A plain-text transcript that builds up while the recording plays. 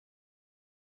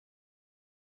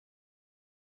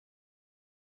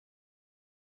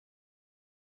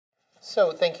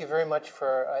So thank you very much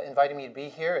for inviting me to be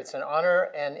here. It's an honor,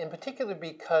 and in particular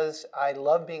because I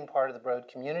love being part of the Broad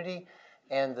community,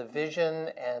 and the vision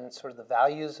and sort of the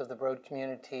values of the Broad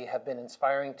community have been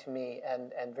inspiring to me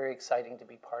and very exciting to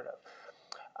be part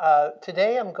of.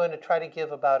 Today I'm going to try to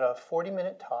give about a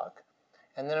 40-minute talk,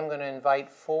 and then I'm going to invite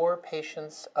 4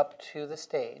 patients up to the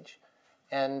stage,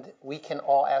 and we can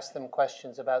all ask them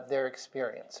questions about their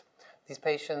experience. These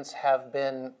patients have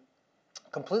been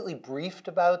completely briefed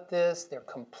about this. They're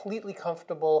completely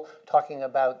comfortable talking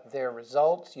about their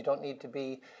results. You don't need to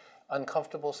be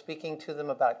uncomfortable speaking to them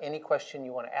about any question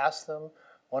you want to ask them.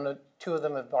 1 or 2 of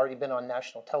them have already been on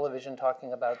national television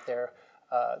talking about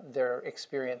their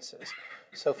experiences.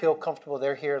 So feel comfortable.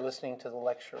 They're here listening to the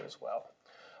lecture as well.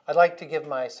 I'd like to give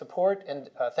my support and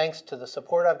thanks to the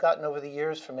support I've gotten over the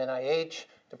years from NIH,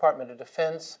 Department of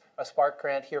Defense, a Spark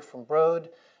grant here from Broad,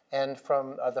 and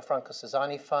from the Franco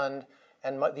Cesani Fund.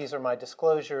 And these are my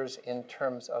disclosures in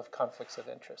terms of conflicts of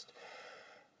interest.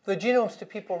 The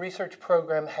Genomes2People research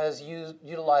program has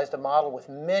utilized a model with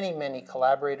many, many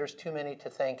collaborators, too many to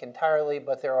thank entirely,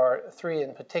 but there are 3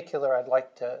 in particular I'd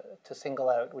like to single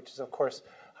out, which is, of course,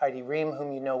 Heidi Rehm,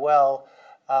 whom you know well,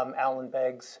 Alan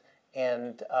Beggs,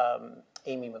 and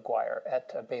Amy McGuire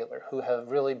at Baylor, who have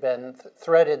really been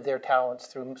threaded their talents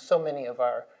through so many of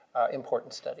our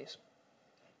important studies.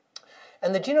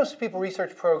 And the Genomes2People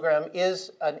research program is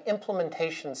an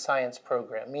implementation science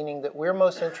program, meaning that we're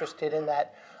most interested in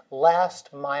that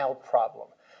last mile problem.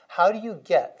 How do you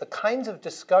get the kinds of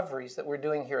discoveries that we're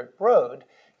doing here at Broad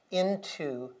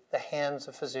into the hands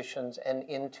of physicians and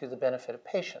into the benefit of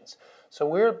patients? So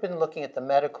we've been looking at the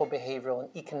medical, behavioral,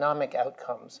 and economic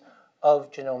outcomes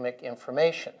of genomic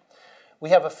information.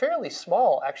 We have a fairly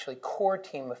small, actually, core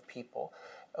team of people,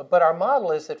 but our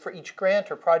model is that for each grant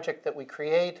or project that we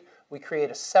create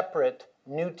a separate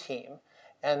new team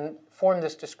and form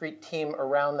this discrete team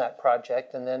around that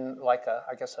project, and then, like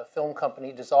a film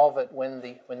company, dissolve it when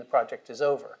the project is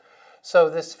over. So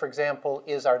this, for example,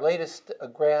 is our latest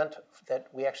grant that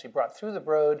we actually brought through the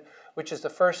Broad, which is the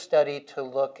first study to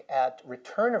look at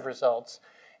return of results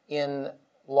in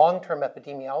long-term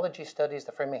epidemiology studies,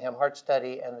 the Framingham Heart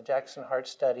Study and the Jackson Heart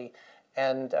Study,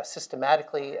 and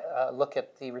systematically look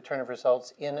at the return of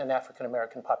results in an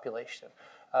African-American population,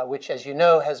 which, as you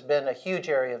know, has been a huge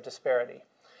area of disparity.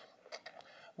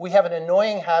 We have an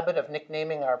annoying habit of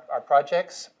nicknaming our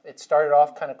projects. It started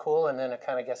off kind of cool, and then it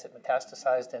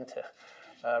metastasized into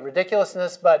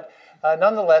ridiculousness, but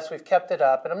nonetheless, we've kept it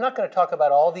up. And I'm not going to talk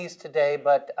about all these today,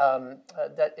 but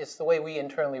that is the way we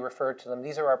internally refer to them.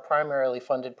 These are our primarily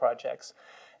funded projects.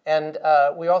 And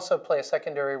we also play a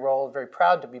secondary role, very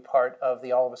proud to be part of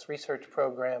the All of Us research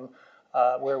program,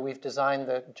 where we've designed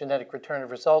the genetic return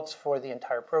of results for the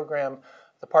entire program,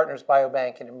 the Partners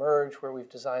Biobank and Emerge, where we've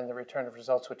designed the return of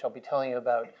results, which I'll be telling you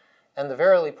about, and the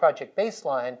Verily Project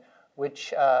Baseline,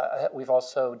 which we've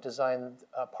also designed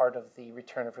part of the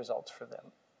return of results for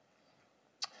them.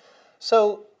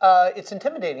 So it's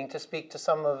intimidating to speak to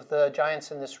some of the giants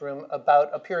in this room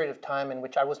about a period of time in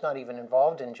which I was not even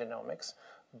involved in genomics,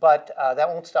 but that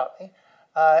won't stop me.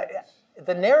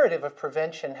 The narrative of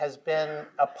prevention has been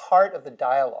a part of the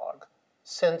dialogue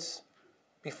since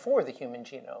before the human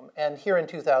genome. And here in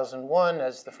 2001,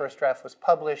 as the first draft was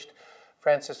published,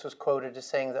 Francis was quoted as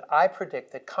saying that I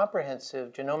predict that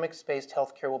comprehensive genomics-based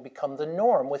healthcare will become the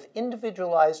norm with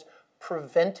individualized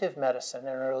preventive medicine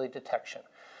and early detection.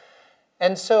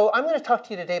 And so I'm going to talk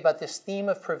to you today about this theme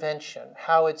of prevention,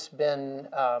 how it's been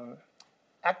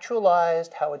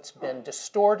actualized, how it's been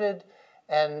distorted,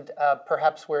 and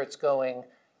perhaps where it's going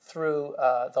through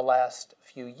the last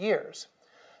few years.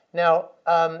 Now,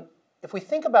 if we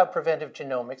think about preventive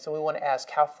genomics and we want to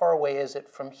ask how far away is it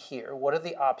from here, what are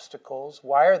the obstacles,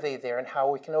 why are they there, and how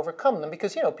we can overcome them?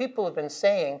 Because, people have been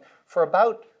saying for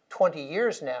about 20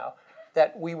 years now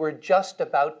that we were just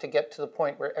about to get to the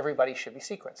point where everybody should be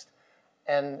sequenced.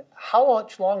 And how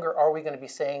much longer are we going to be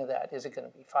saying that? Is it going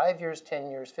to be 5 years, 10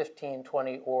 years, 15,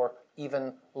 20, or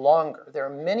even longer? There are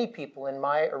many people in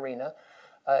my arena,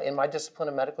 in my discipline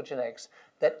of medical genetics,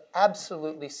 that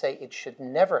absolutely say it should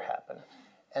never happen.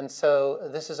 And so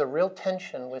this is a real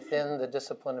tension within the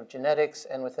discipline of genetics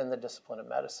and within the discipline of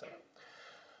medicine.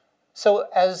 So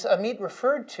as Amit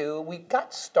referred to, we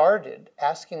got started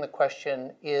asking the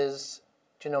question, is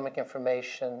genomic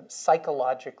information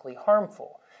psychologically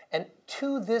harmful? And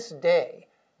to this day,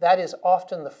 that is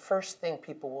often the first thing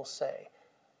people will say.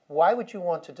 Why would you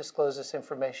want to disclose this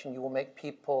information? You will make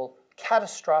people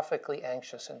catastrophically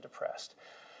anxious and depressed.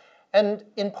 And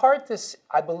in part, this,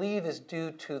 I believe, is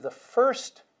due to the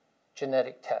first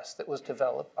genetic test that was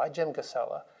developed by Jim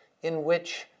Gusella, in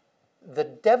which the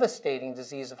devastating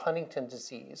disease of Huntington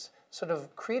disease sort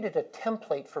of created a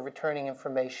template for returning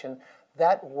information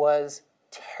that was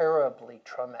terribly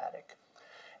traumatic.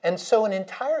 And so an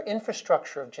entire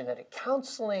infrastructure of genetic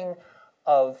counseling,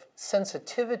 of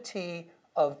sensitivity,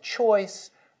 of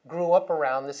choice grew up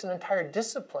around this, an entire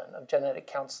discipline of genetic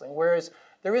counseling, whereas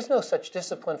there is no such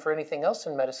discipline for anything else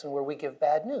in medicine where we give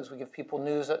bad news. We give people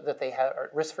news that they are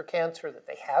at risk for cancer, that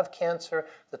they have cancer,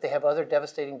 that they have other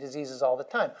devastating diseases all the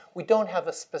time. We don't have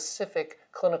a specific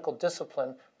clinical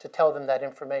discipline to tell them that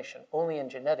information. Only in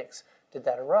genetics did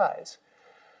that arise.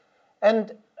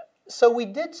 And so we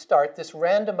did start this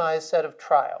randomized set of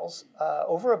trials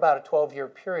over about a 12-year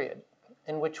period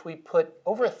in which we put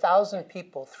over 1,000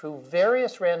 people through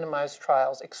various randomized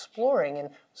trials exploring in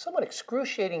somewhat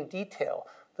excruciating detail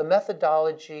the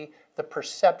methodology, the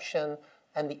perception,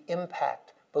 and the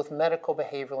impact, both medical,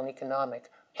 behavioral, and economic,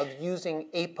 of using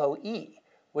ApoE,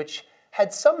 which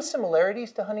had some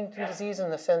similarities to Huntington disease in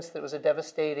the sense that it was a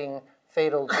devastating,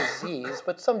 fatal disease,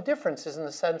 but some differences in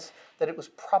the sense that it was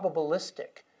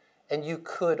probabilistic, and you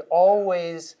could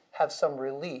always have some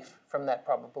relief from that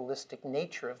probabilistic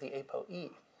nature of the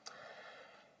ApoE.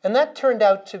 And that turned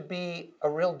out to be a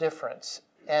real difference.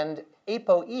 And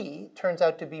ApoE turns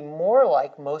out to be more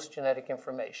like most genetic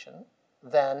information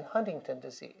than Huntington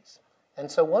disease. And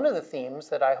so one of the themes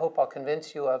that I hope I'll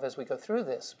convince you of as we go through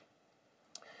this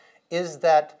is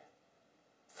that,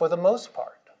 for the most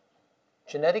part,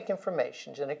 genetic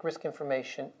information, genetic risk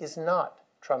information, is not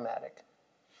traumatic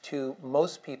to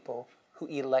most people who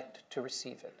elect to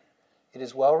receive it. It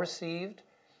is well received.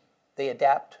 They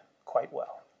adapt quite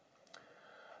well.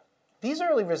 These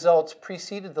early results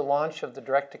preceded the launch of the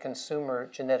direct-to-consumer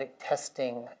genetic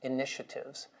testing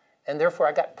initiatives, and therefore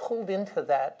I got pulled into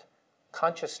that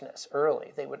consciousness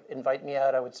early. They would invite me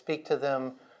out, I would speak to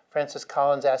them. Francis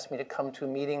Collins asked me to come to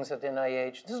meetings at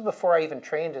NIH. This was before I even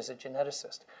trained as a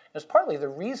geneticist. It was partly the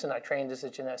reason I trained as a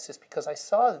geneticist, because I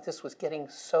saw that this was getting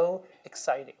so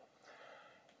exciting.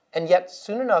 And yet,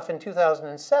 soon enough, in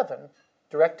 2007,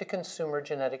 direct-to-consumer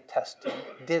genetic testing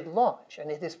did launch, and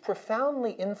it has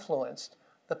profoundly influenced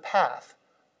the path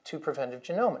to preventive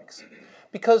genomics.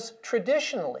 Because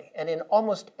traditionally, and in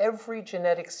almost every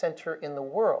genetic center in the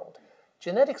world,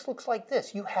 genetics looks like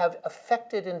this. You have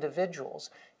affected individuals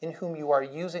in whom you are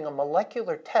using a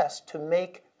molecular test to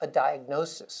make a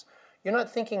diagnosis. You're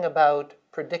not thinking about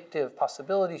predictive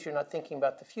possibilities. You're not thinking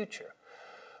about the future.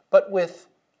 But with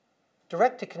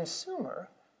direct-to-consumer,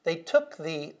 they took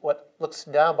what looks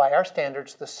now by our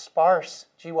standards, the sparse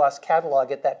GWAS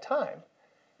catalog at that time,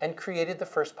 and created the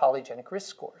first polygenic risk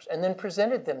scores, and then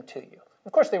presented them to you.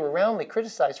 Of course, they were roundly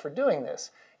criticized for doing this.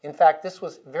 In fact, this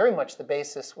was very much the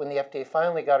basis when the FDA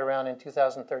finally got around in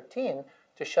 2013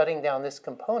 to shutting down this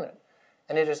component.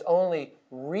 And it has only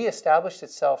reestablished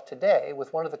itself today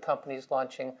with one of the companies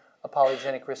launching a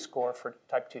polygenic risk score for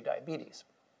type 2 diabetes.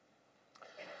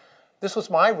 This was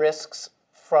my risks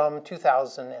from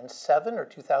 2007 or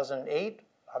 2008.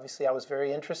 Obviously, I was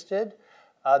very interested.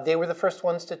 They were the first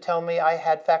ones to tell me I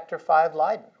had factor V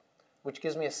Leiden, which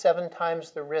gives me a 7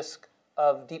 times the risk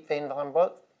of deep vein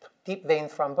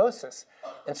thrombosis.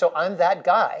 And so I'm that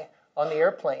guy on the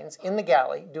airplanes in the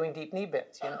galley doing deep knee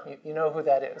bends. You know who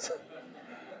that is.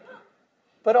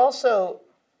 But also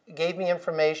gave me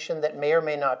information that may or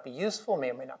may not be useful,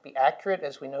 may or may not be accurate,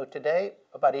 as we know today,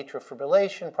 about atrial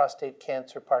fibrillation, prostate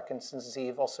cancer, Parkinson's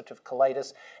disease, ulcerative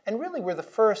colitis, and really were the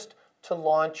first to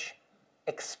launch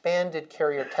expanded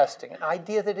carrier testing, an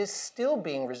idea that is still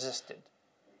being resisted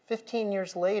 15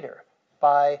 years later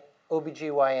by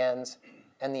OBGYNs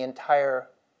and the entire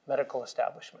medical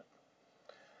establishment.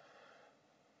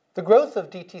 The growth of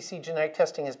DTC genetic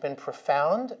testing has been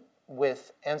profound,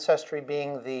 with Ancestry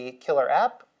being the killer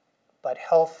app, but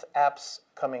health apps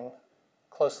coming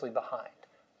closely behind.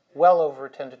 Well over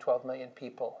 10 to 12 million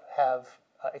people have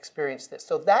experienced this.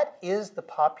 So that is the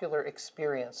popular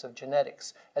experience of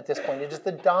genetics at this point. It is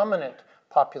the dominant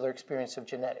popular experience of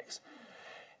genetics.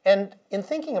 And in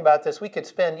thinking about this, we could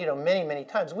spend many, many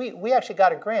times. We actually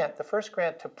got a grant, the first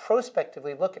grant to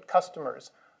prospectively look at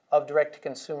customers of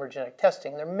direct-to-consumer genetic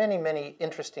testing. There are many, many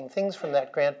interesting things from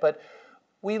that grant, but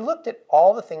we looked at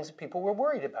all the things that people were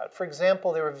worried about. For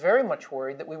example, they were very much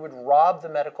worried that we would rob the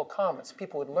medical commons.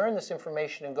 People would learn this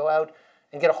information and go out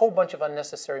and get a whole bunch of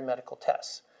unnecessary medical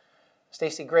tests.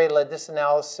 Stacy Gray led this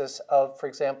analysis of, for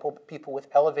example, people with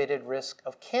elevated risk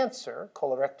of cancer,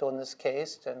 colorectal in this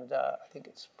case, and I think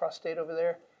it's prostate over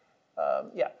there.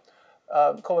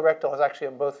 Colorectal is actually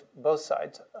on both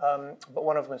sides, but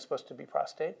one of them is supposed to be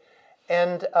prostate.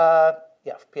 And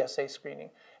PSA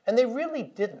screening. And they really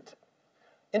didn't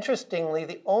Interestingly,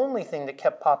 the only thing that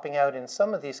kept popping out in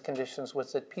some of these conditions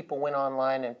was that people went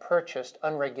online and purchased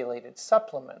unregulated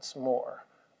supplements more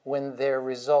when their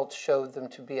results showed them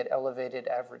to be at elevated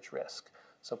average risk.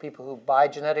 So people who buy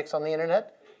genetics on the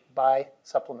internet buy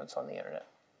supplements on the internet.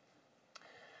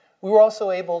 We were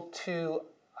also able to,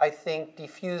 I think,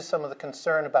 diffuse some of the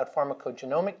concern about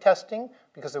pharmacogenomic testing,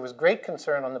 because there was great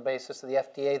concern on the basis of the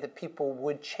FDA that people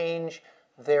would change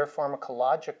their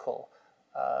pharmacological,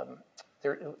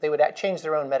 they would change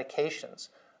their own medications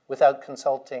without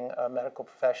consulting a medical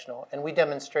professional. And we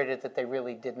demonstrated that they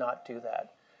really did not do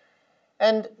that.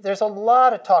 And there's a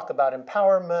lot of talk about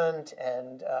empowerment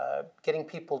and getting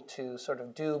people to sort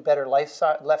of do better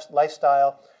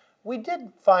lifestyle. We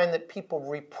did find that people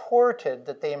reported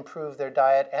that they improved their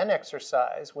diet and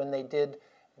exercise when they did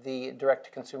the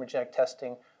direct-to-consumer genetic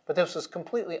testing, but this was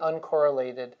completely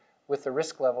uncorrelated with the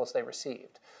risk levels they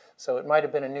received. So it might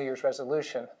have been a New Year's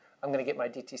resolution. I'm going to get my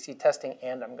DTC testing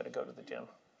and I'm going to go to the gym.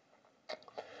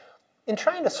 In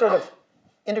trying to sort of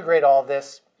integrate all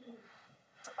this,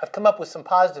 I've come up with some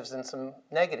positives and some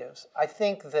negatives. I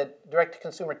think that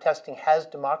direct-to-consumer testing has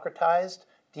democratized,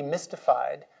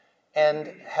 demystified,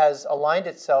 and has aligned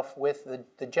itself with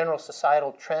the general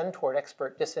societal trend toward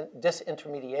expert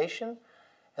disintermediation.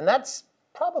 And that's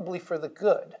probably for the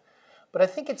good. But I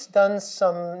think it's done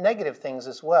some negative things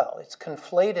as well. It's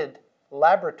conflated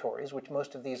laboratories, which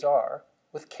most of these are,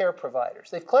 with care providers.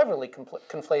 They've cleverly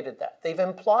conflated that. They've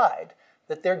implied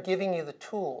that they're giving you the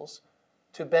tools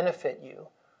to benefit you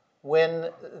when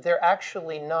they're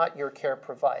actually not your care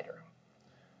provider,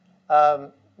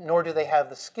 nor do they have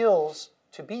the skills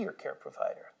to be your care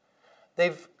provider.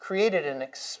 They've created an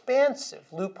expansive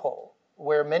loophole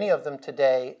where many of them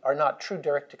today are not true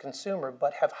direct-to-consumer,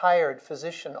 but have hired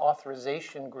physician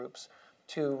authorization groups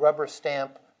to rubber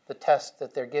stamp the test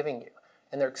that they're giving you.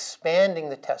 And they're expanding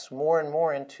the test more and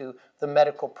more into the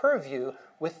medical purview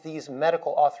with these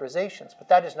medical authorizations. But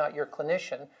that is not your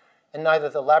clinician, and neither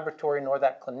the laboratory nor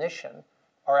that clinician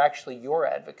are actually your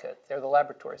advocate. They're the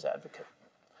laboratory's advocate.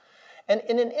 And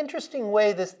in an interesting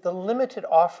way, the limited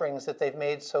offerings that they've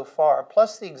made so far,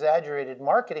 plus the exaggerated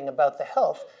marketing about the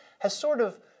health, has sort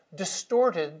of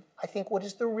distorted, I think, what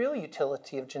is the real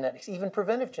utility of genetics, even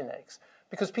preventive genetics.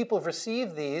 Because people have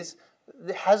received these,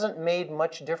 it hasn't made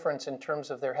much difference in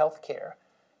terms of their health care.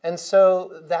 And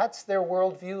so that's their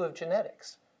worldview of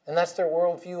genetics. And that's their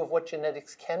worldview of what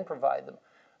genetics can provide them.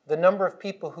 The number of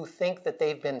people who think that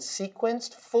they've been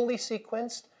sequenced, fully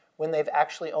sequenced, when they've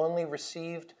actually only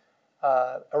received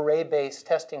array-based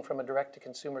testing from a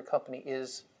direct-to-consumer company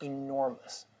is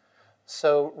enormous.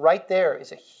 So right there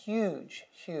is a huge,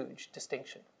 huge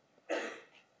distinction.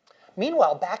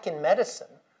 Meanwhile, back in medicine,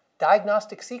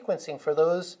 diagnostic sequencing for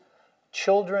those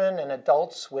children and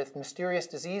adults with mysterious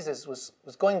diseases was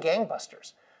going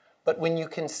gangbusters. But when you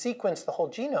can sequence the whole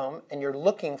genome and you're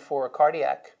looking for a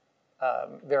cardiac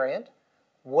variant,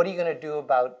 what are you going to do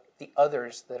about the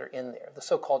others that are in there, the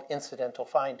so-called incidental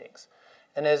findings?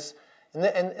 And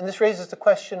this raises the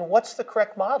question, what's the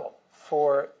correct model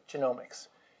for genomics?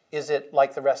 Is it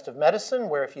like the rest of medicine,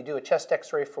 where if you do a chest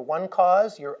x-ray for one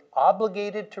cause, you're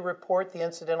obligated to report the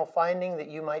incidental finding that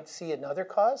you might see another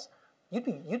cause?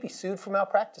 You'd be sued for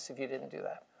malpractice if you didn't do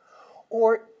that.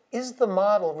 Or is the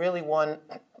model really one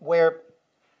where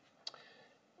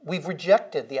we've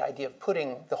rejected the idea of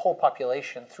putting the whole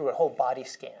population through a whole body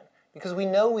scan? Because we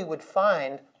know we would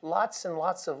find lots and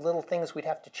lots of little things we'd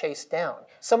have to chase down.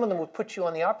 Some of them would put you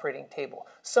on the operating table.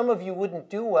 Some of you wouldn't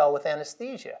do well with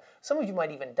anesthesia. Some of you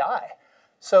might even die.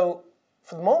 So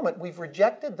for the moment, we've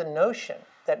rejected the notion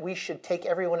that we should take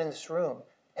everyone in this room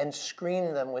and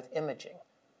screen them with imaging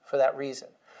for that reason.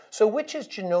 So which is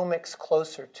genomics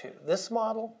closer to, this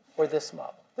model or this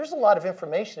model? There's a lot of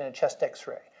information in a chest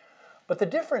x-ray. But the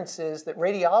difference is that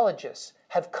radiologists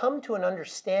have come to an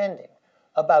understanding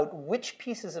about which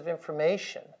pieces of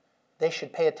information they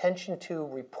should pay attention to,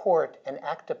 report, and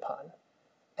act upon.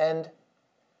 And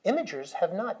imagers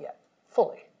have not yet,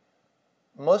 fully.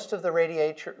 Most of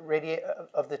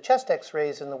the chest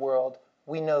x-rays in the world,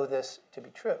 we know this to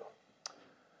be true.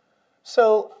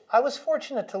 So I was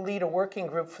fortunate to lead a working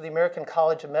group for the American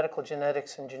College of Medical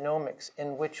Genetics and Genomics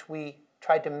in which we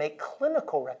tried to make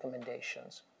clinical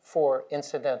recommendations for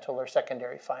incidental or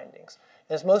secondary findings.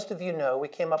 As most of you know, we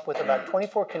came up with about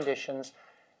 24 conditions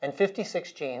and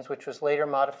 56 genes, which was later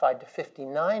modified to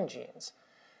 59 genes.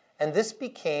 And this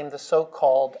became the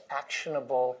so-called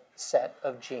actionable set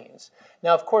of genes.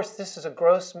 Now, of course, this is a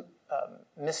gross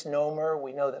misnomer.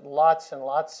 We know that lots and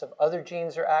lots of other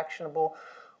genes are actionable.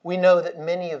 We know that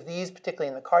many of these, particularly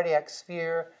in the cardiac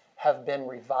sphere, have been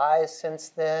revised since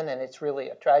then, and it's really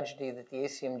a tragedy that the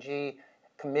ACMG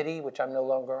committee, which I'm no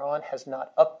longer on, has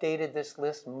not updated this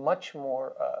list much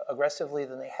more aggressively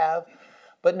than they have.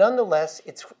 But nonetheless,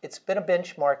 it's been a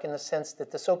benchmark in the sense that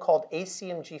the so-called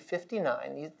ACMG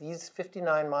 59, these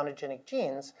 59 monogenic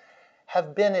genes,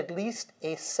 have been at least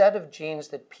a set of genes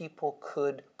that people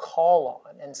could call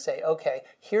on and say, okay,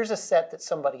 here's a set that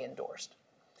somebody endorsed.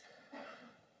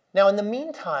 Now, in the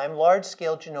meantime,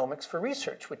 large-scale genomics for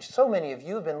research, which so many of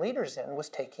you have been leaders in, was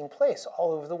taking place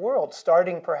all over the world,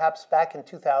 starting perhaps back in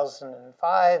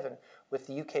 2005 and with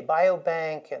the UK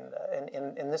Biobank, and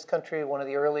in this country, one of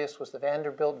the earliest was the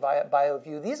Vanderbilt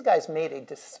BioView. These guys made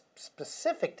a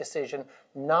specific decision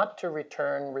not to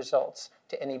return results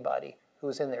to anybody who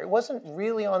was in there. It wasn't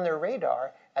really on their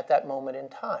radar at that moment in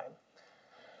time.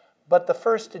 But the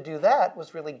first to do that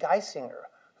was really Geisinger,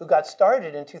 who got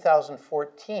started in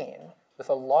 2014 with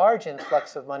a large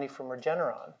influx of money from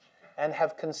Regeneron and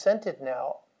have consented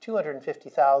now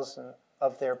 250,000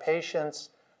 of their patients.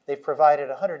 They've provided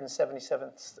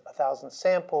 177,000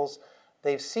 samples.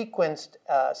 They've sequenced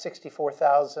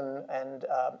 64,000 and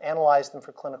analyzed them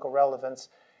for clinical relevance.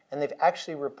 And they've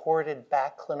actually reported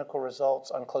back clinical results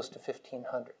on close to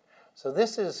 1,500. So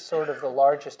this is sort of the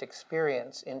largest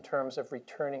experience in terms of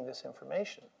returning this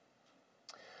information.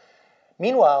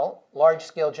 Meanwhile,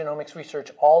 large-scale genomics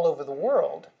research all over the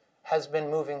world has been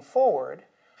moving forward,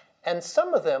 and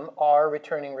some of them are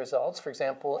returning results. For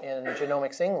example, in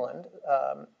Genomics England,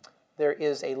 there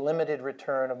is a limited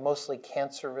return of mostly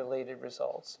cancer-related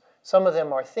results. Some of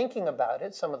them are thinking about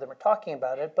it, some of them are talking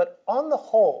about it, but on the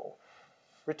whole,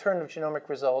 return of genomic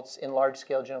results in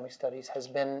large-scale genomic studies has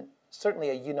been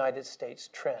certainly a United States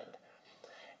trend.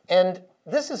 And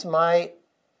this is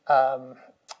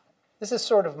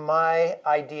sort of my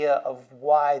idea of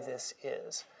why this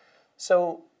is.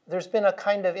 So there's been a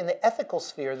kind of, in the ethical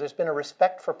sphere, there's been a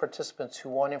respect for participants who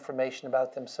want information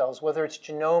about themselves, whether it's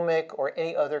genomic or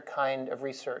any other kind of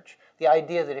research. The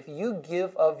idea that if you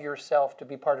give of yourself to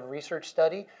be part of a research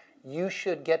study, you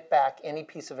should get back any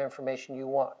piece of information you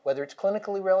want, whether it's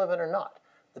clinically relevant or not.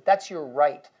 That that's your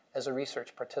right as a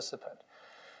research participant.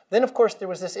 Then, of course, there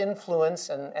was this influence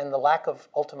and the lack of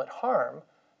ultimate harm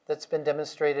that's been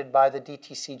demonstrated by the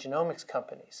DTC genomics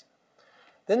companies.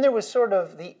 Then there was sort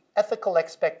of the ethical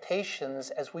expectations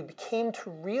as we became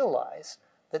to realize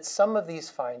that some of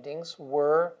these findings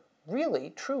were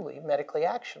really, truly medically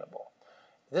actionable.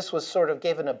 This was sort of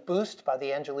given a boost by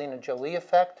the Angelina Jolie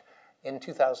effect. In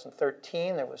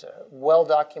 2013, there was a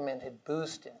well-documented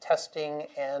boost in testing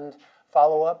and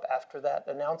follow-up after that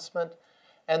announcement.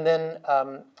 And then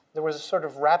there was a sort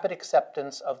of rapid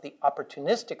acceptance of the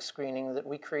opportunistic screening that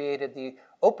we created the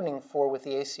opening for with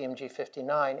the ACMG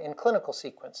 59 in clinical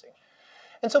sequencing.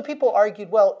 And so people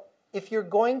argued, well, if you're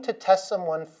going to test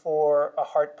someone for a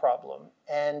heart problem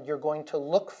and you're going to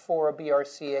look for a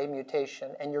BRCA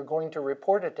mutation and you're going to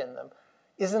report it in them,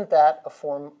 isn't that a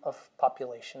form of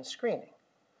population screening?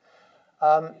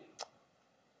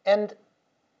 And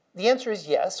the answer is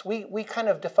yes. We kind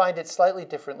of defined it slightly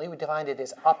differently. We defined it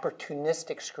as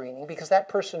opportunistic screening because that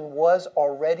person was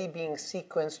already being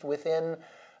sequenced within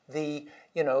the,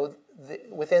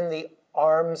 within the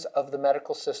arms of the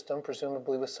medical system,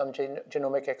 presumably with some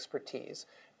genomic expertise.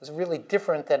 It was really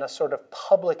different than a sort of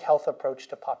public health approach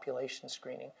to population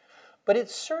screening. But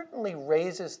it certainly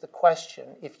raises the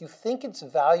question, if you think it's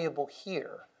valuable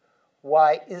here,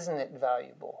 why isn't it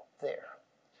valuable there?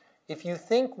 If you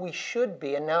think we should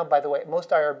be, and now, by the way,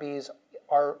 most IRBs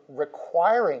are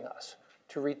requiring us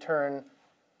to return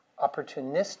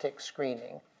opportunistic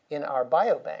screening in our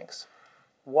biobanks,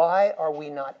 why are we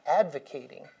not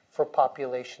advocating for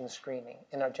population screening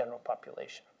in our general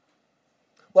population?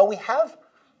 Well, we have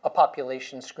a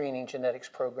population screening genetics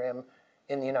program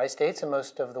in the United States and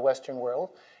most of the Western world.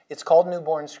 It's called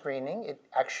newborn screening. It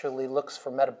actually looks for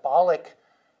metabolic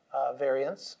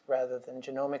variants rather than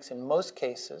genomics in most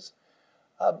cases.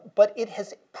 But it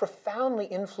has profoundly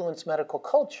influenced medical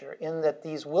culture in that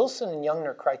these Wilson and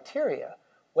Youngner criteria,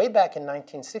 way back in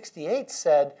 1968,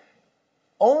 said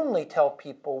only tell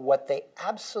people what they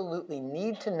absolutely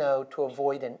need to know to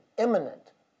avoid an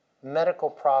imminent medical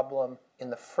problem in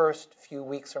the first few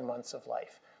weeks or months of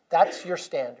life. That's your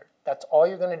standard. That's all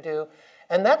you're going to do.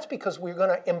 And that's because we're going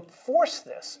to enforce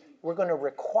this. We're going to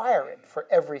require it for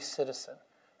every citizen.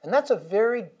 And that's a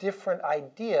very different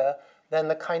idea than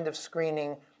the kind of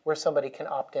screening where somebody can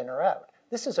opt in or out.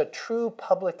 This is a true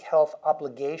public health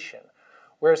obligation,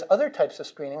 whereas other types of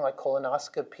screening like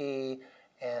colonoscopy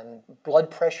and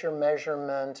blood pressure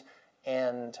measurement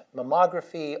and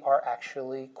mammography are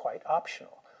actually quite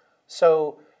optional.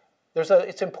 So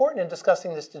it's important in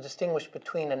discussing this to distinguish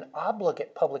between an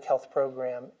obligate public health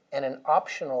program and an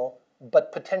optional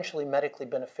but potentially medically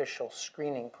beneficial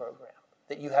screening program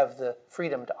that you have the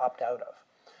freedom to opt out of.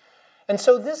 And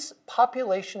so this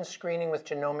population screening with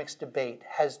genomics debate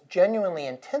has genuinely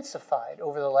intensified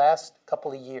over the last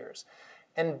couple of years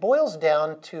and boils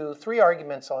down to 3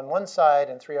 arguments on one side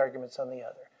and 3 arguments on the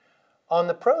other. On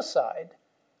the pro side,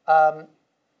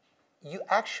 you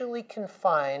actually can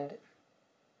find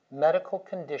medical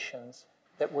conditions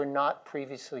that were not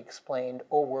previously explained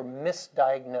or were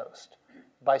misdiagnosed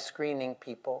by screening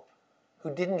people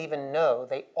who didn't even know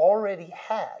they already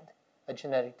had a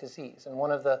genetic disease. And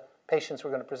one of the patients we're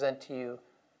going to present to you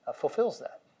fulfills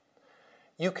that.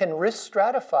 You can risk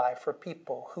stratify for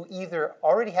people who either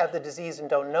already have the disease and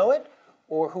don't know it,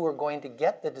 or who are going to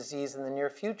get the disease in the near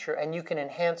future, and you can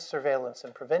enhance surveillance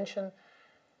and prevention.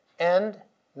 And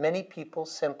many people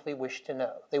simply wish to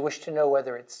know. They wish to know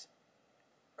whether it's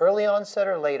early onset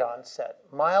or late onset,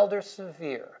 mild or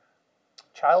severe,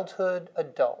 childhood,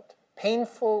 adult,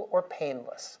 painful or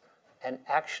painless, and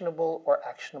actionable or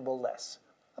actionable less.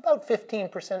 About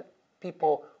 15%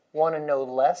 people want to know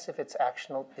less if it's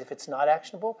not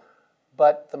actionable,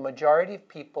 but the majority of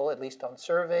people, at least on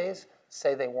surveys,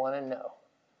 say they want to know.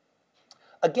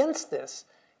 Against this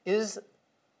is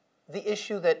the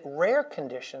issue that rare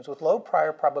conditions with low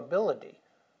prior probability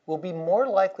will be more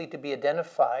likely to be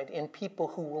identified in people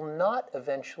who will not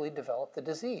eventually develop the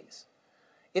disease.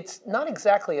 It's not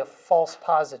exactly a false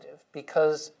positive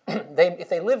because if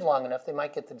they live long enough, they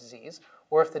might get the disease,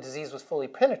 or if the disease was fully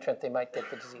penetrant, they might get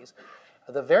the disease.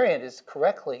 The variant is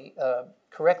correctly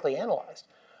analyzed,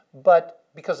 but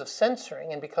because of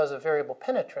censoring and because of variable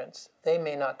penetrance, they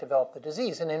may not develop the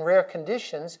disease. And in rare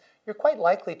conditions, you're quite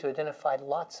likely to identify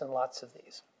lots and lots of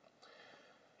these.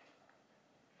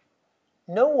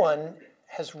 No one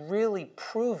has really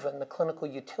proven the clinical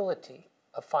utility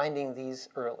of finding these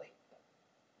early.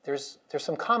 There's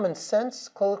some common sense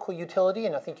clinical utility,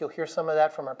 and I think you'll hear some of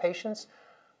that from our patients,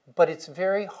 but it's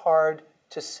very hard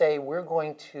to say we're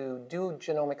going to do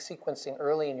genomic sequencing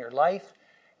early in your life,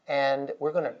 and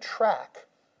we're going to track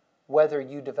whether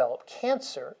you develop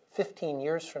cancer 15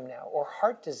 years from now, or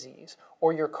heart disease,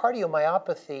 or your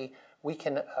cardiomyopathy. We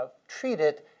can treat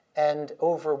it, and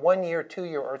over 1 year, 2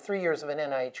 year, or 3 years of an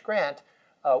NIH grant,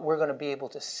 we're going to be able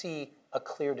to see a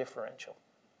clear differential.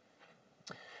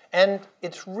 And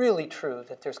it's really true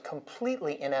that there's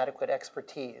completely inadequate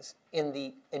expertise in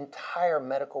the entire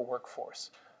medical workforce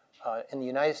in the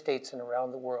United States and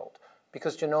around the world,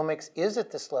 because genomics is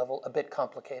at this level a bit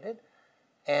complicated,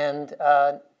 and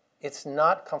it's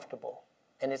not comfortable,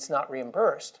 and it's not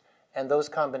reimbursed, and those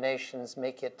combinations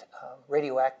make it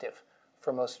radioactive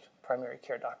for most primary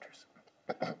care doctors.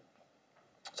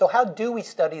 So how do we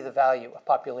study the value of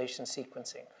population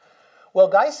sequencing? Well,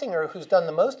 Geisinger, who's done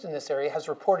the most in this area, has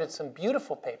reported some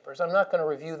beautiful papers. I'm not going to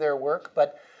review their work,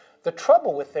 but the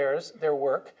trouble with their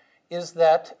work is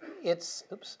that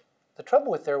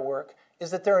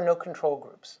there are no control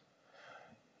groups.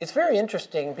 It's very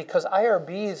interesting because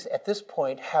IRBs at this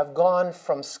point have gone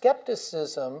from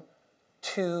skepticism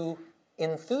to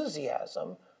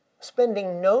enthusiasm,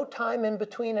 spending no time in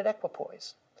between at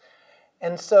equipoise.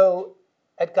 And so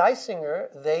at Geisinger,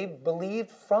 they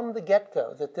believed from the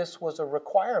get-go that this was a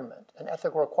requirement, an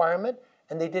ethical requirement,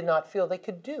 and they did not feel they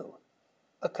could do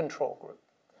a control group.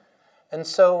 And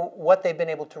so what they've been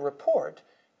able to report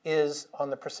is on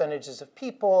the percentages of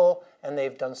people, and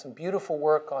they've done some beautiful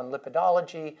work on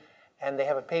lipidology, and they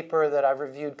have a paper that I've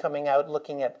reviewed coming out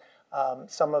looking at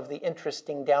some of the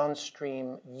interesting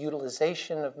downstream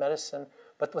utilization of medicine.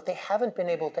 But what they haven't been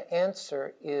able to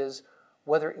answer is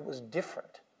whether it was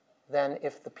different than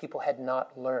if the people had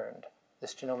not learned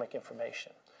this genomic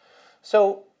information.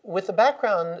 So with the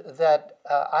background that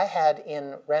I had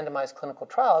in randomized clinical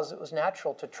trials, it was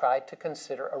natural to try to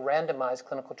consider a randomized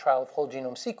clinical trial of whole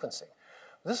genome sequencing.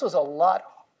 This was a lot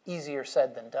easier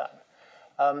said than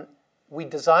done. We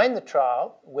designed the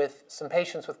trial with some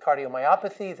patients with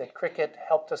cardiomyopathy that Cricket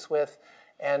helped us with,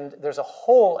 and there's a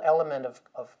whole element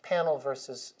of panel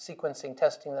versus sequencing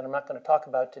testing that I'm not going to talk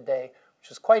about today,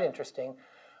 which is quite interesting.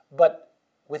 But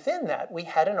within that, we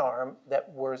had an arm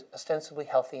that were ostensibly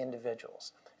healthy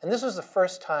individuals. And this was the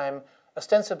first time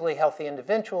ostensibly healthy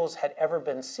individuals had ever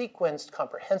been sequenced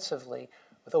comprehensively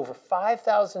with over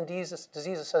 5,000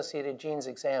 disease-associated genes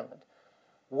examined,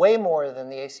 way more than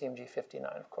the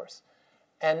ACMG59, of course,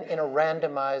 and in a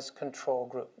randomized control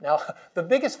group. Now, the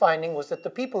biggest finding was that the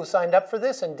people who signed up for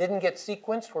this and didn't get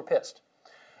sequenced were pissed.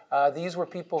 These were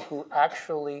people who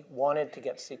actually wanted to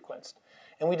get sequenced.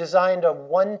 And we designed a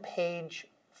one-page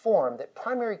form that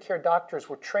primary care doctors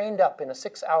were trained up in a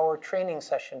 6-hour training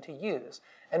session to use.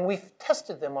 And we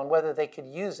tested them on whether they could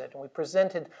use it. And we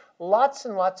presented lots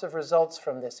and lots of results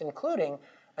from this, including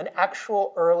an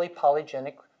actual early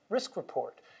polygenic risk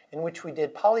report in which we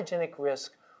did polygenic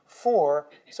risk for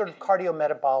sort of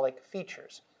cardiometabolic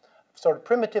features. Sort of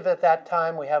primitive at that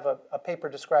time. We have a paper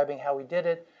describing how we did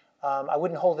it. I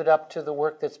wouldn't hold it up to the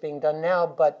work that's being done now,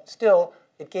 but still,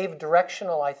 it gave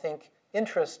directional, I think,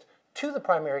 interest to the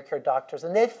primary care doctors.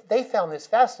 And they found this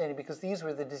fascinating because these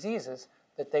were the diseases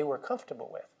that they were comfortable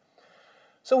with.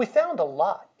 So we found a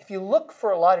lot. If you look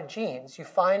for a lot of genes, you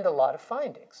find a lot of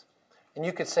findings. And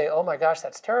you could say, oh my gosh,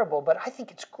 that's terrible, but I think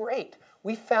it's great.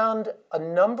 We found a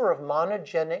number of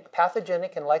monogenic,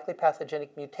 pathogenic, and likely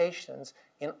pathogenic mutations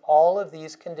in all of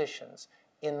these conditions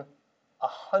in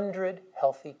 100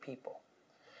 healthy people.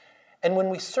 And when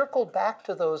we circled back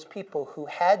to those people who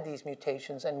had these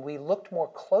mutations and we looked more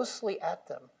closely at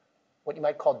them, what you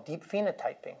might call deep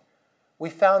phenotyping,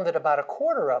 we found that about a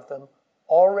quarter of them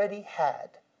already had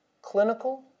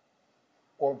clinical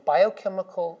or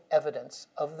biochemical evidence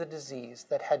of the disease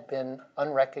that had been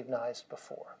unrecognized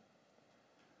before.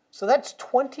 So that's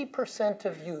 20%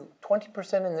 of you,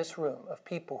 20% in this room of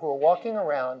people who are walking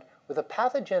around with a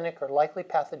pathogenic or likely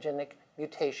pathogenic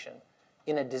mutation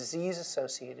in a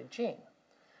disease-associated gene.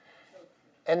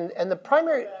 And the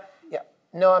primary, yeah,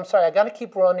 no, I'm sorry, I got to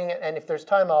keep running it, and if there's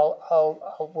time,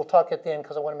 we'll talk at the end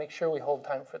because I want to make sure we hold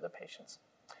time for the patients.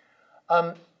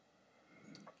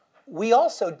 We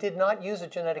also did not use a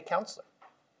genetic counselor.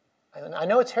 And I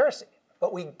know it's heresy,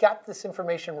 but we got this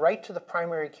information right to the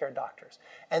primary care doctors.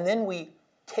 And then we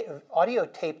audio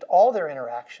taped all their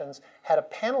interactions, had a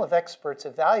panel of experts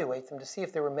evaluate them to see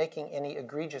if they were making any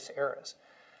egregious errors.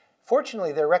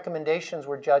 Fortunately, their recommendations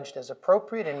were judged as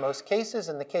appropriate in most cases.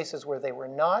 In the cases where they were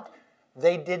not,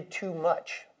 they did too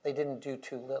much. They didn't do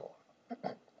too little.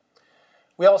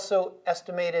 We also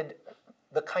estimated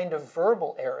the kind of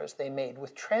verbal errors they made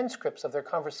with transcripts of their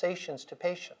conversations to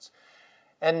patients.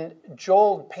 And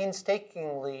Joel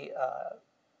painstakingly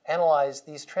analyzed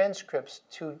these transcripts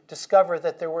to discover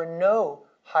that there were no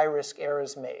high-risk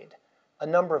errors made, a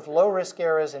number of low-risk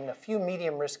errors and a few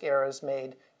medium-risk errors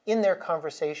made in their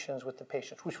conversations with the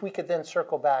patients, which we could then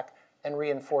circle back and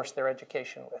reinforce their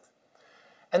education with.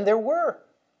 And there were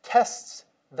tests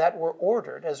that were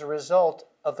ordered as a result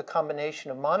of the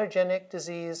combination of monogenic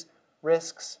disease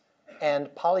risks and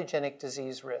polygenic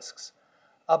disease risks.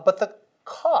 But the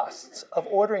costs of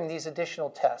ordering these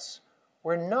additional tests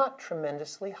were not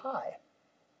tremendously high.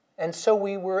 And so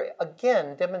we were,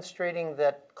 again, demonstrating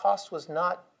that cost was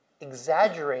not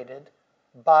exaggerated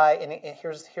by, and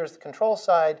here's the control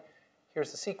side,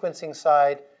 here's the sequencing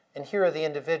side, and here are the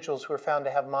individuals who were found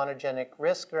to have monogenic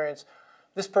risk variants.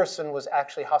 This person was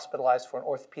actually hospitalized for an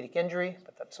orthopedic injury,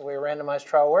 but that's the way a randomized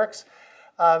trial works.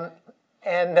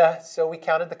 So we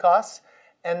counted the costs.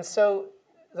 And so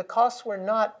the costs were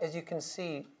not, as you can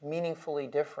see, meaningfully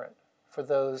different for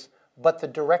those, but the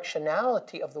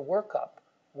directionality of the workup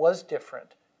was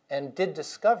different and did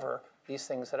discover these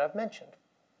things that I've mentioned.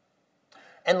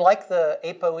 And like the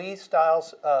ApoE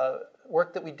styles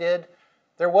work that we did,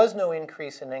 there was no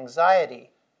increase in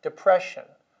anxiety, depression,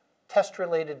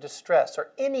 test-related distress, or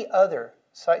any other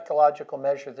psychological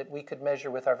measure that we could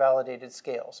measure with our validated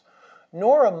scales.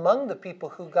 Nor among the people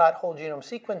who got whole genome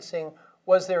sequencing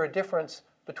was there a difference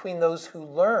between those who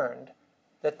learned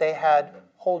that they had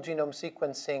whole genome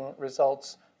sequencing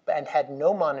results and had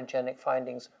no monogenic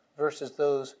findings versus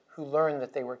those who learned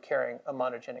that they were carrying a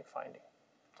monogenic finding.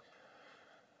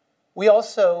 We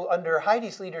also, under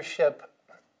Heidi's leadership,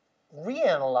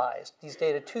 reanalyzed these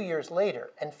data 2 years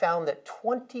later and found that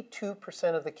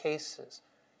 22% of the cases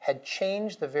had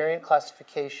changed the variant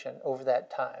classification over that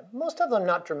time. Most of them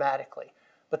not dramatically,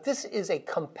 but this is a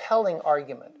compelling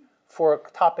argument for a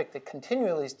topic that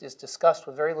continually is discussed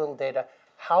with very little data.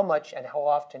 How much and how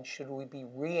often should we be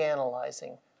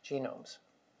reanalyzing genomes?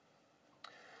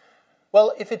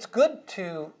 Well, if it's good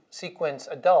to sequence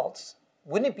adults,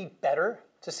 wouldn't it be better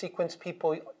to sequence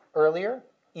people earlier,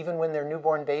 even when they're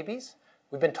newborn babies?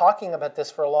 We've been talking about this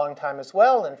for a long time as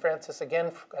well, and Francis,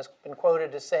 again, has been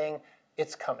quoted as saying,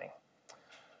 it's coming.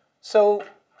 So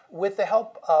with the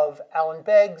help of Alan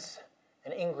Beggs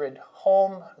and Ingrid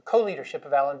Holm, co-leadership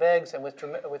of Alan Beggs, and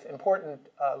with important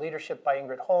leadership by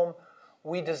Ingrid Holm,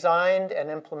 we designed and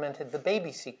implemented the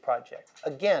BabySeq project.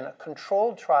 Again, a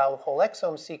controlled trial of whole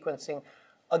exome sequencing,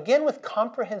 again with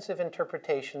comprehensive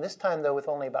interpretation, this time though with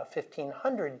only about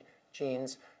 1,500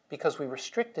 genes because we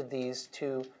restricted these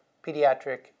to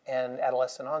pediatric and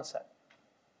adolescent onset.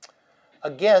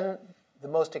 Again, the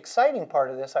most exciting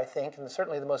part of this, I think, and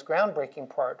certainly the most groundbreaking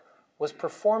part, was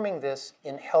performing this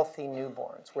in healthy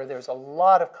newborns, where there's a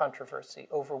lot of controversy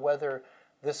over whether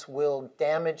this will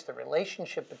damage the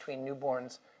relationship between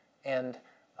newborns and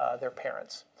their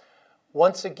parents.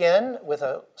 Once again, with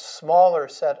a smaller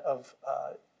set of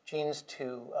genes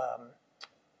to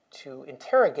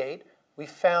interrogate, we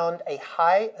found a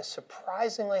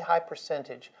surprisingly high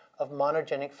percentage of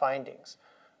monogenic findings.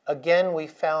 Again, we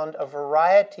found a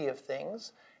variety of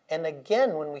things, and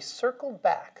again, when we circled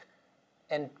back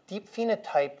and deep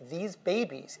phenotyped these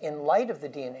babies in light of the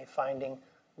DNA finding,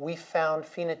 we found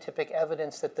phenotypic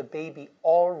evidence that the baby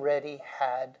already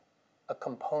had a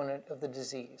component of the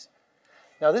disease.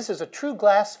 Now, this is a true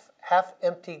glass half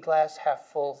empty, glass half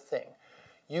full thing.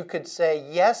 You could say,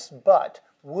 yes, but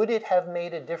would it have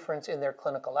made a difference in their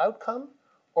clinical outcome?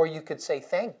 Or you could say,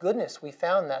 thank goodness we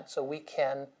found that so we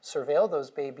can surveil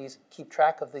those babies, keep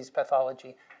track of these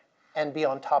pathology, and be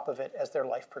on top of it as their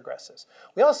life progresses.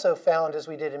 We also found, as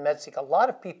we did in MedSeq, a lot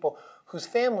of people whose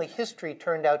family history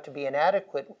turned out to be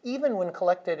inadequate, even when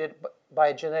collected by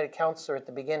a genetic counselor at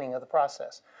the beginning of the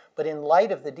process. But in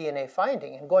light of the DNA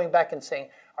finding and going back and saying,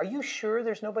 are you sure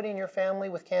there's nobody in your family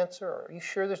with cancer? Or are you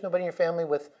sure there's nobody in your family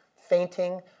with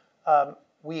fainting?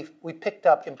 We picked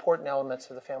up important elements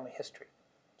of the family history.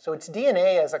 So it's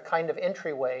DNA as a kind of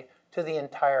entryway to the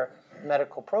entire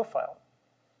medical profile.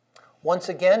 Once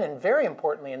again, and very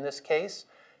importantly in this case,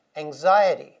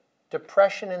 anxiety,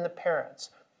 depression in the parents,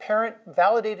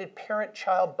 validated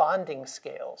parent-child bonding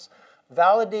scales,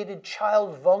 validated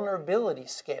child vulnerability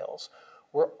scales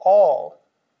were all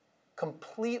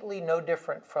completely no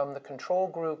different from the control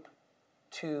group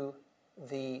to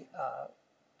the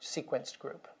sequenced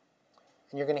group.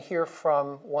 And you're going to hear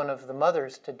from one of the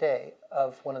mothers today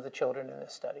of one of the children in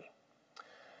this study.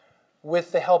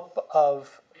 With the help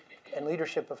of and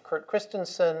leadership of Kurt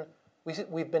Christensen,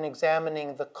 we've been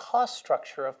examining the cost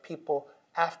structure of people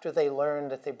after they learn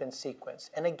that they've been sequenced.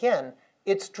 And again,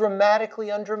 it's dramatically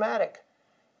undramatic.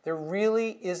 There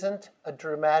really isn't a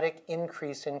dramatic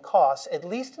increase in costs, at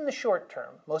least in the short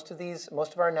term. Most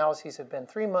of our analyses have been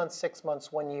 3 months, 6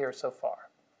 months, 1 year so far.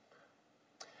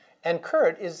 And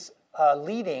Kurt is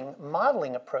leading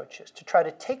modeling approaches to try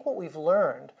to take what we've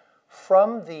learned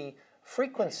from the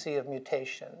frequency of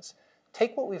mutations,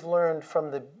 take what we've learned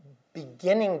from the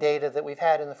beginning data that we've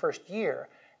had in the first year,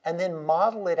 and then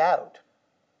model it out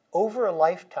over a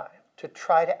lifetime to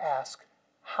try to ask,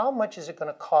 how much is it going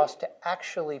to cost to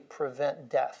actually prevent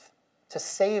death, to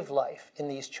save life in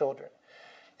these children?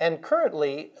 And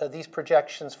currently, these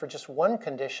projections for just one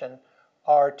condition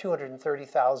are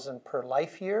 $230,000 per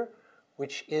life year,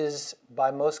 which is,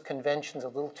 by most conventions, a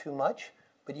little too much.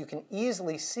 But you can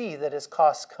easily see that as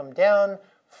costs come down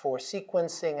for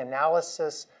sequencing,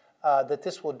 analysis, that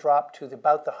this will drop to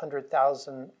about the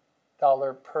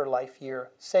 $100,000 per life year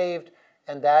saved,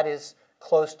 and that is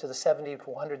close to the $70,000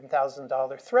 to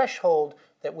 $100,000 threshold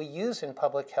that we use in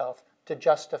public health to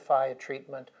justify a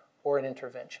treatment or an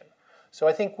intervention. So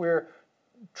I think we're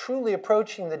truly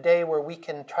approaching the day where we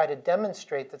can try to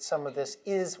demonstrate that some of this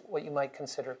is what you might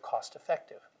consider cost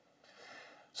effective.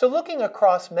 So looking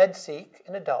across MedSeq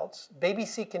in adults,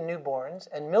 BabySeq in newborns,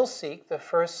 and MilSeq, the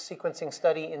first sequencing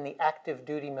study in the active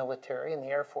duty military in the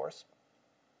Air Force,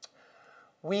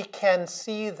 we can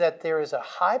see that there is a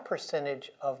high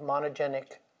percentage of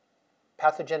monogenic,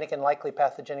 pathogenic and likely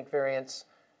pathogenic variants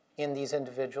in these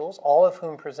individuals, all of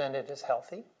whom presented as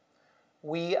healthy.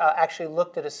 We actually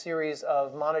looked at a series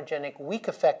of monogenic weak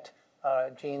effect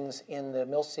genes in the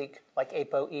MilSeq, like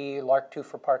ApoE, LRRK2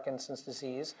 for Parkinson's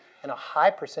disease, and a high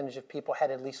percentage of people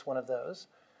had at least one of those.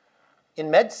 In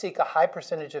MedSeq, a high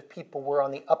percentage of people were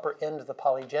on the upper end of the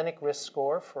polygenic risk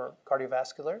score for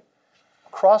cardiovascular.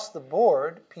 Across the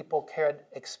board, people had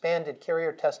expanded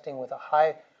carrier testing with a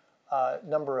high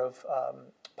number of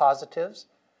positives.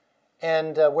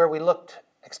 And where we looked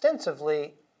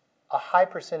extensively, a high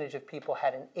percentage of people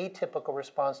had an atypical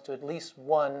response to at least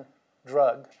one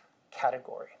drug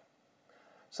category.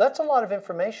 So that's a lot of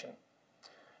information.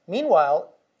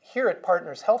 Meanwhile, here at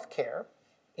Partners Healthcare,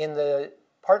 in the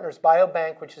Partners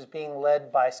Biobank, which is being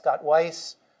led by Scott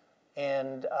Weiss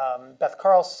and Beth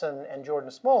Carlson and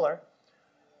Jordan Smoller,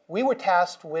 we were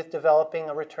tasked with developing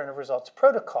a return of results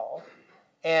protocol.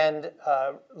 And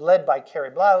led by Carrie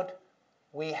Blout,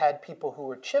 we had people who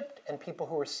were chipped and people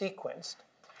who were sequenced.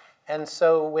 And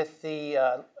so with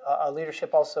the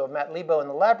leadership also of Matt Lebo in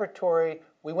the laboratory,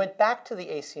 we went back to the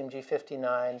ACMG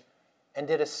 59 and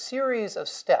did a series of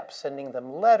steps, sending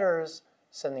them letters,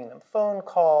 sending them phone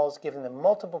calls, giving them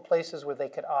multiple places where they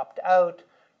could opt out,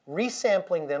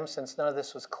 resampling them since none of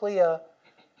this was CLIA,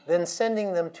 then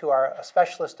sending them to a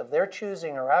specialist of their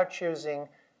choosing or our choosing,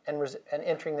 and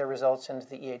entering their results into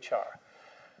the EHR.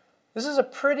 This is a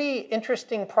pretty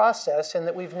interesting process in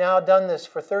that we've now done this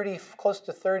for close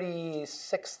to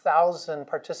 36,000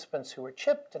 participants who were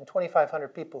chipped and 2,500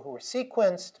 people who were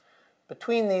sequenced.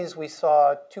 Between these, we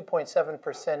saw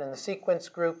 2.7% in the sequence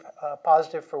group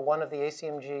positive for one of the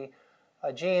ACMG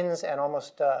genes and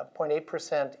almost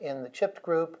 0.8% in the chipped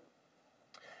group.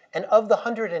 And of the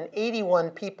 181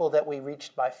 people that we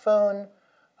reached by phone,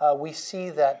 we see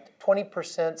that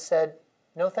 20% said,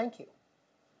 no, thank you.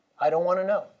 I don't want to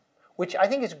know. Which I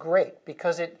think is great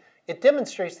because it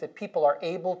demonstrates that people are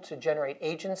able to generate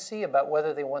agency about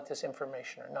whether they want this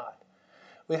information or not.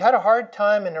 We've had a hard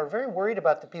time and are very worried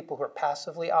about the people who are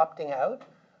passively opting out.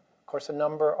 Of course, a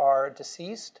number are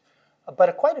deceased,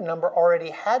 but quite a number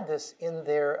already had this in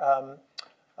their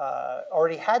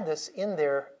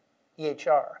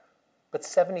EHR, but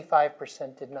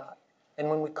 75% did not. And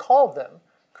when we called them,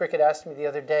 Cricket asked me the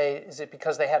other day, is it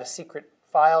because they had a secret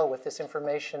file with this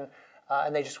information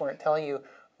and they just weren't telling you?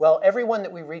 Well, everyone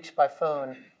that we reached by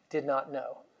phone did not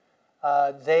know.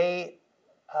 They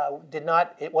did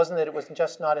not, it wasn't that it was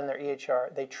just not in their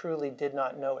EHR, they truly did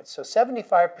not know it. So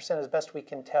 75%, as best we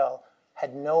can tell,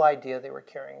 had no idea they were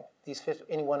carrying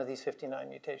any one of these 59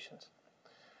 mutations.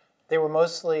 They were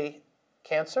mostly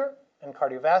cancer and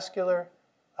cardiovascular,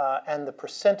 and the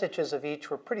percentages of each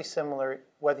were pretty similar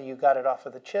whether you got it off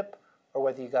of the chip or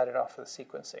whether you got it off of the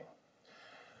sequencing.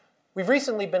 We've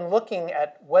recently been looking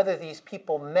at whether these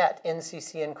people met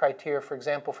NCCN criteria, for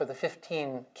example, for the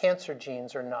 15 cancer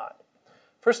genes or not.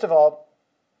 First of all,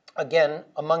 again,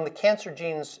 among the cancer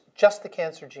genes, just the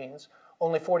cancer genes,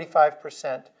 only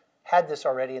 45% had this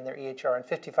already in their EHR and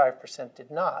 55%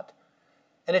 did not.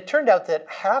 And it turned out that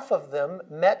half of them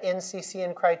met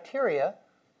NCCN criteria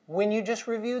when you just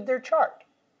reviewed their chart.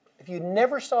 If you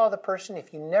never saw the person,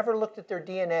 if you never looked at their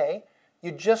DNA,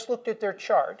 you just looked at their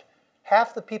chart,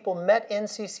 half the people met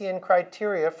NCCN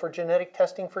criteria for genetic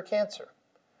testing for cancer.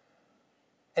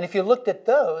 And if you looked at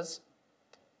those,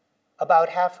 about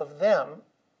half of them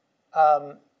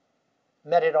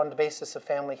met it on the basis of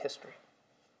family history.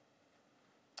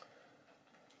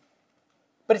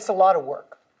 But it's a lot of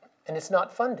work, and it's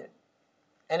not funded.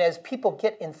 And as people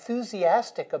get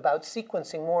enthusiastic about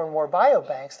sequencing more and more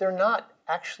biobanks, they're not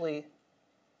actually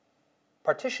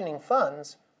partitioning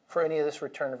funds for any of this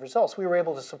return of results. We were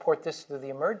able to support this through the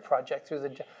eMERGE project, through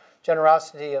the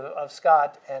generosity of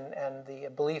Scott and the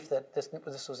belief that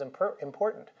this was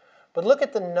important. But look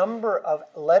at the number of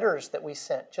letters that we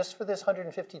sent just for this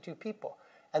 152 people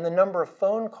and the number of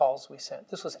phone calls we sent.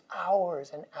 This was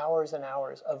hours and hours and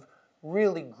hours of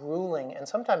really grueling and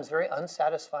sometimes very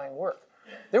unsatisfying work.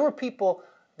 There were people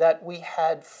that we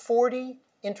had 40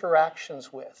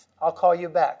 interactions with. I'll call you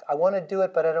back. I want to do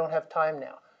it, but I don't have time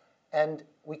now. And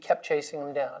we kept chasing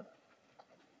them down.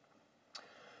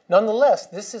 Nonetheless,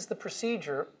 this is the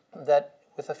procedure that,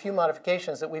 with a few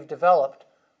modifications, that we've developed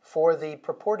for the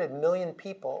purported 1 million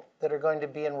people that are going to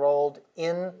be enrolled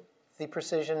in the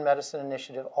Precision Medicine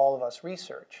Initiative All of Us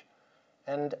research.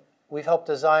 And we've helped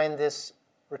design this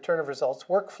return of results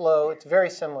workflow. It's very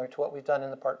similar to what we've done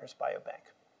in the Partners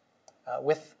Biobank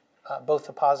with both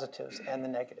the positives and the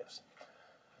negatives.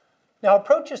 Now,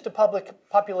 approaches to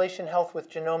population health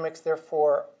with genomics,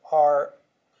 therefore, are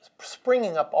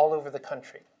springing up all over the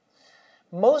country.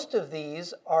 Most of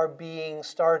these are being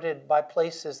started by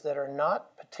places that are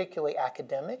not particularly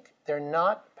academic. They're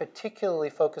not particularly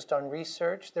focused on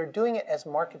research. They're doing it as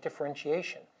market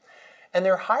differentiation. And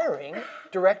they're hiring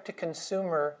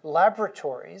direct-to-consumer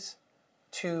laboratories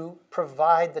to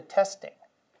provide the testing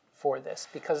for this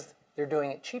because they're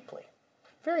doing it cheaply.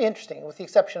 Very interesting, with the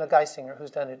exception of Geisinger,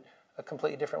 who's done it a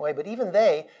completely different way. But even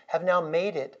they have now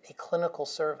made it a clinical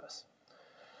service.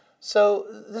 So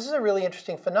this is a really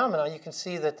interesting phenomenon. You can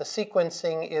see that the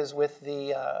sequencing is with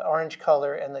the orange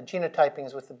color and the genotyping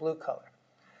is with the blue color.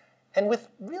 And with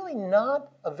really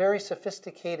not a very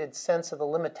sophisticated sense of the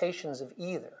limitations of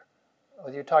either,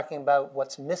 whether you're talking about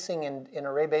what's missing in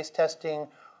array-based testing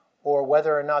or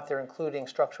whether or not they're including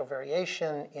structural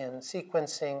variation in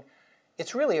sequencing,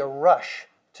 it's really a rush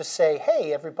to say,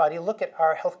 hey, everybody, look at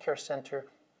our healthcare center.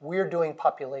 We're doing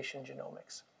population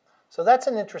genomics. So that's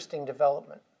an interesting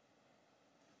development.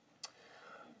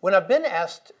 When I've been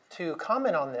asked to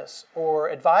comment on this or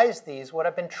advise these, what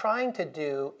I've been trying to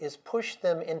do is push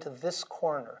them into this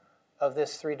corner of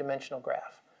this three-dimensional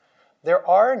graph. There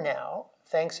are now,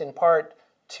 thanks in part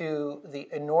to the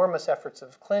enormous efforts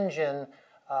of ClinGen,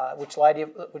 which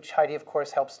Heidi, of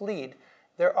course, helps lead,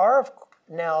 there are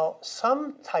now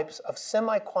some types of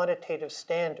semi-quantitative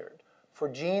standard for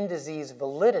gene disease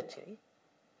validity,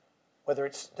 whether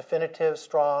it's definitive,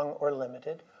 strong, or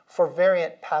limited, for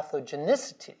variant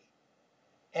pathogenicity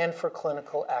and for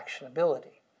clinical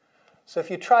actionability. So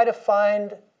if you try to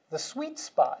find the sweet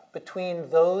spot between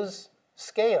those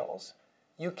scales,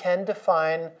 you can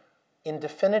define in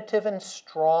definitive and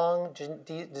strong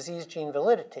disease gene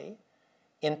validity,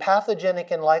 in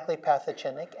pathogenic and likely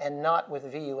pathogenic, and not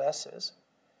with VUSs.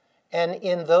 And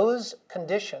in those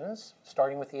conditions,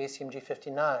 starting with the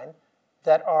ACMG59,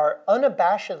 that are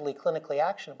unabashedly clinically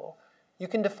actionable, you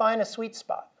can define a sweet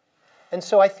spot. And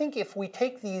so I think if we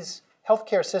take these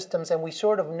healthcare systems and we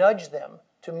sort of nudge them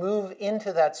to move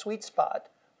into that sweet spot,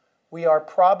 we are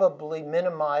probably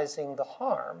minimizing the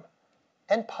harm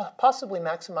and possibly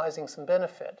maximizing some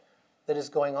benefit that is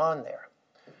going on there.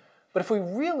 But if we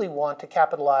really want to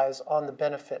capitalize on the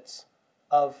benefits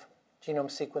of genome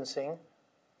sequencing,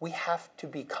 we have to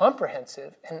be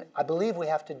comprehensive, and I believe we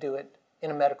have to do it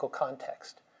in a medical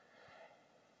context.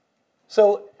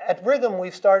 So at Brigham,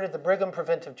 we've started the Brigham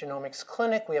Preventive Genomics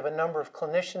Clinic. We have a number of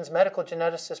clinicians, medical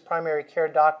geneticists, primary care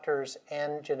doctors,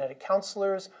 and genetic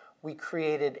counselors. We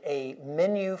created a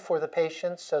menu for the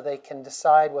patients so they can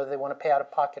decide whether they want to pay out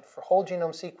of pocket for whole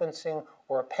genome sequencing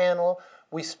or a panel.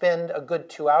 We spend a good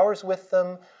 2 hours with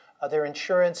them. Their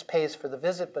insurance pays for the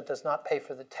visit but does not pay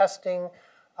for the testing.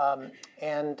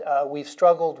 We've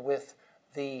struggled with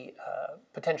the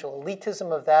potential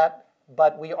elitism of that,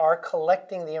 but we are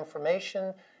collecting the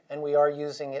information and we are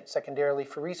using it secondarily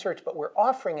for research, but we're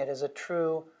offering it as a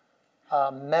true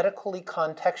medically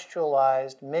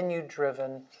contextualized,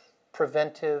 menu-driven,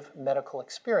 preventive medical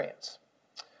experience.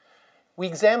 We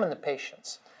examine the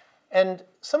patients, and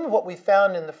some of what we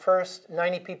found in the first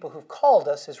 90 people who've called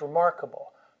us is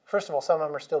remarkable. First of all, some of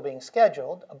them are still being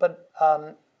scheduled, but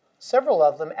several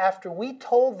of them, after we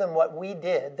told them what we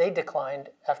did, they declined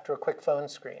after a quick phone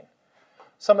screen.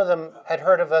 Some of them had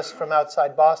heard of us from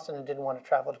outside Boston and didn't want to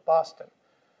travel to Boston.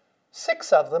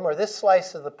 6 of them, or this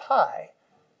slice of the pie,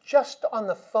 just on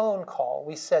the phone call,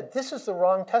 we said, this is the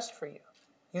wrong test for you.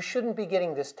 You shouldn't be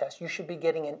getting this test. You should be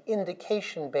getting an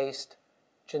indication-based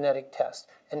genetic test.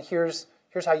 And here's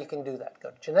how you can do that.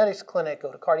 Go to genetics clinic,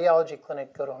 go to cardiology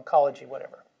clinic, go to oncology,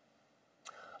 whatever.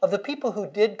 Of the people who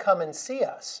did come and see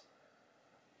us,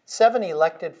 7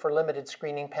 elected for limited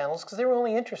screening panels because they were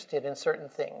only interested in certain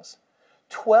things.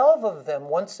 12 of them,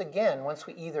 once again, once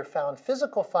we either found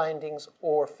physical findings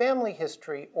or family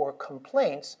history or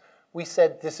complaints, we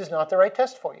said, this is not the right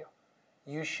test for you.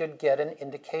 You should get an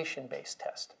indication-based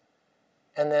test.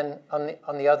 And then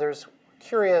on the others,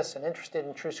 curious and interested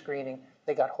in true screening,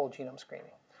 they got whole genome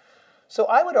screening. So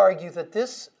I would argue that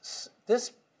this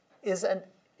is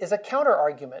a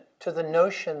counter-argument to the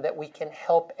notion that we can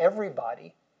help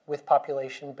everybody with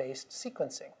population-based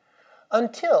sequencing,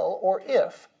 until or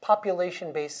if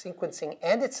population-based sequencing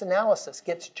and its analysis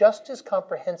gets just as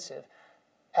comprehensive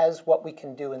as what we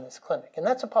can do in this clinic. And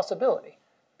that's a possibility,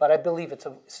 but I believe it's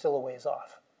still a ways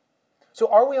off. So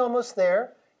are we almost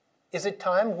there? Is it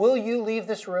time? Will you leave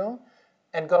this room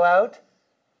and go out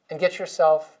and get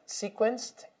yourself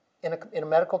sequenced in a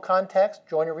medical context,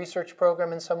 join a research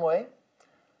program in some way?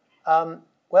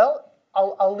 Well,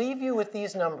 I'll leave you with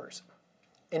these numbers.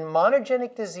 In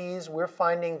monogenic disease, we're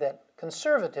finding that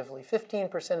conservatively,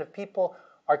 15% of people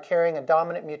are carrying a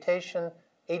dominant mutation,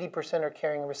 80% are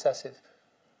carrying a recessive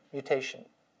mutation.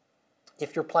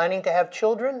 If you're planning to have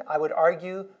children, I would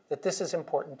argue that this is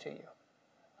important to you.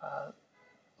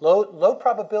 Low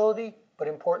probability, but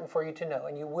important for you to know.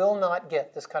 And you will not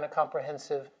get this kind of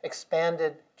comprehensive,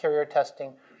 expanded carrier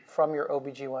testing from your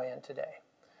OBGYN today.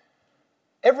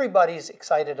 Everybody's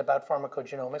excited about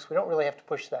pharmacogenomics. We don't really have to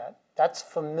push that. That's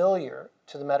familiar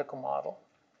to the medical model.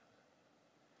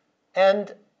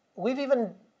 And we've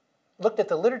even looked at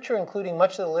the literature, including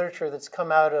much of the literature that's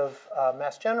come out of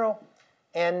Mass General.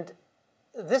 And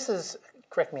this is,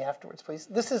 correct me afterwards, please.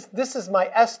 This is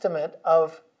my estimate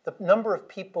of the number of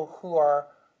people who are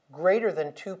greater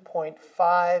than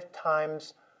 2.5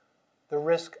 times the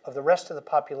risk of the rest of the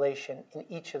population in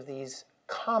each of these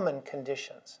common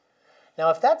conditions. Now,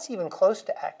 if that's even close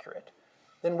to accurate,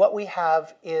 then what we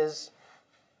have is,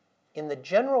 in the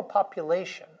general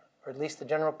population, or at least the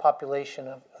general population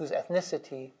of whose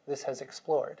ethnicity this has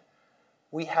explored,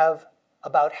 we have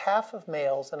about half of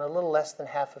males and a little less than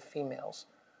half of females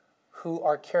who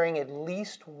are carrying at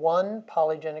least one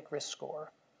polygenic risk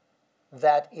score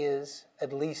that is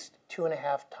at least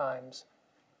 2.5 times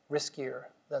riskier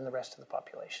than the rest of the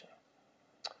population.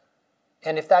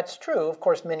 And if that's true, of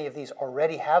course, many of these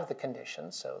already have the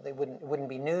condition, so it wouldn't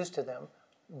be news to them,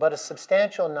 but a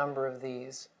substantial number of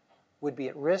these would be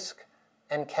at risk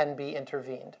and can be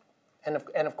intervened. And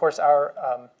of course,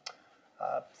 our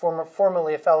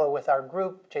formerly a fellow with our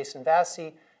group, Jason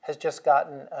Vassy, has just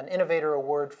gotten an Innovator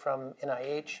Award from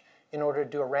NIH in order to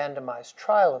do a randomized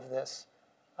trial of this,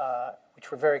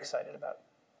 which we're very excited about.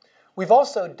 We've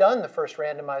also done the first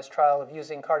randomized trial of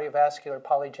using cardiovascular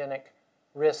polygenic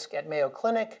risk at Mayo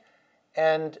Clinic,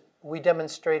 and we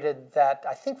demonstrated that,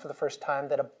 I think for the first time,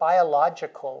 that a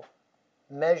biological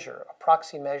measure, a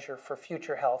proxy measure for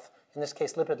future health, in this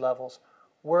case lipid levels,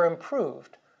 were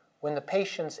improved when the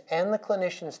patients and the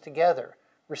clinicians together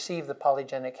received the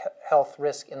polygenic health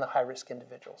risk in the high-risk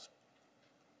individuals.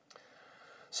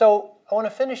 So I want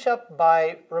to finish up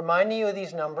by reminding you of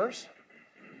these numbers,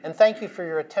 and thank you for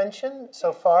your attention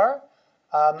so far.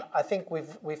 I think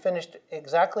we finished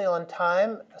exactly on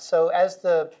time. So as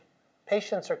the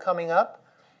patients are coming up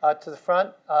to the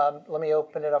front, let me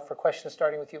open it up for questions,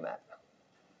 starting with you, Matt.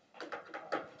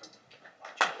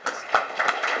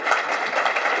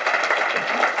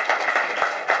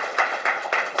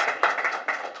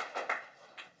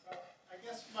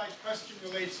 My question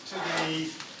relates to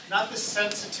not the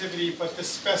sensitivity, but the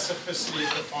specificity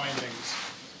of the findings.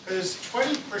 Because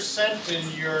 20%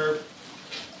 in your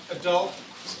adult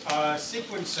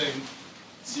sequencing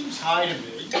seems high to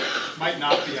me. Might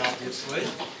not be, obviously.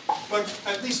 But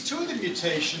at least 2 of the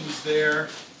mutations there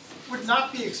would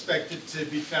not be expected to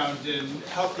be found in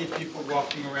healthy people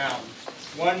walking around.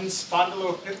 One,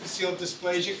 spondyloepiphyseal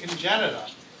dysplasia congenita.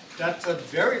 That's a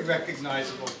very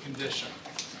recognizable condition.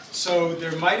 So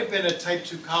there might have been a type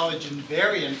 2 collagen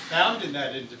variant found in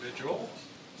that individual.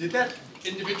 Did that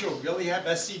individual really have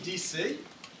SCDC?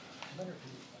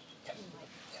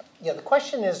 Yeah, the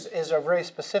question is a very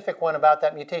specific one about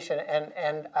that mutation,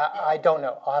 and I don't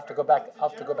know. I'll have to go back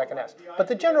and ask. But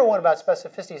the general one about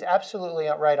specificity is absolutely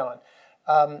right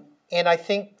on. And I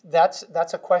think that's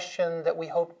a question that we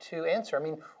hope to answer. I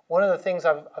mean, one of the things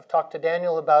I've talked to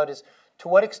Daniel about is to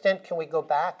what extent can we go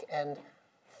back and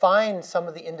find some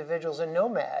of the individuals in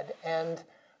Nomad, and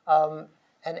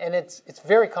it's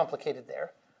very complicated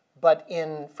there. But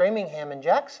in Framingham and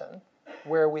Jackson,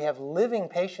 where we have living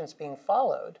patients being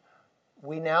followed,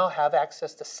 we now have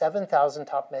access to 7,000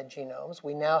 top med genomes.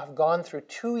 We now have gone through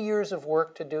 2 years of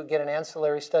work to get an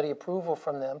ancillary study approval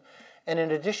from them. And in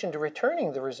addition to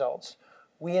returning the results,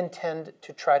 we intend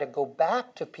to try to go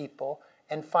back to people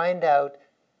and find out,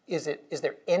 is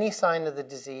there any sign of the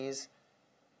disease?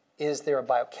 Is there a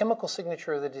biochemical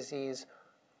signature of the disease?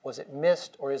 Was it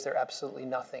missed, or is there absolutely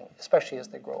nothing, especially as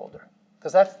they grow older?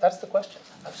 Because that's the question,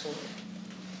 absolutely.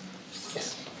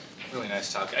 Yes. Really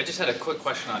nice talk. I just had a quick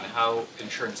question on how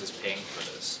insurance is paying for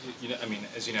this. I mean,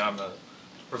 as you know, I'm a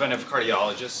preventive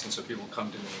cardiologist, and so people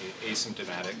come to me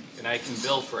asymptomatic, and I can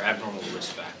bill for abnormal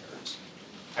risk factors,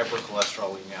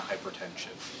 hypercholesterolemia,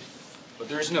 hypertension. But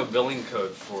there is no billing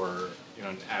code for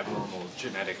an abnormal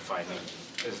genetic finding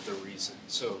as the reason.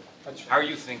 So how are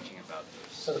you thinking about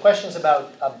this? So the question is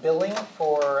about billing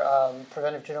for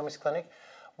Preventive Genomics Clinic.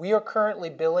 We are currently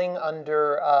billing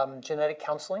under genetic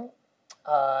counseling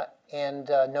and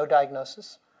no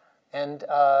diagnosis. And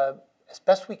as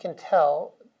best we can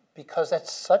tell, because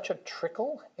that's such a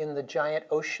trickle in the giant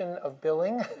ocean of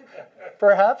billing,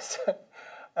 perhaps,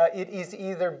 it has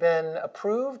either been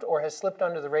approved or has slipped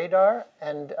under the radar.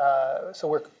 And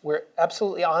so we're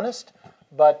absolutely honest,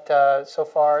 but so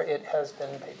far it has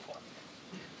been paid for.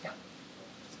 Yeah.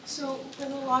 So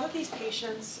with a lot of these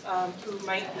patients who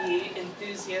might be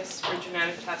enthusiasts for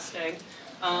genetic testing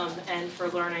and for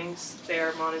learning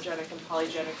their monogenic and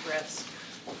polygenic risk,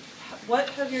 what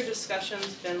have your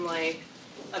discussions been like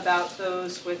about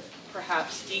those with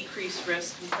perhaps decreased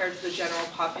risk compared to the general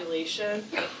population,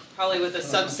 probably with a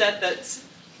subset that's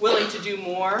willing to do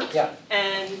more? Yeah.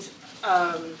 And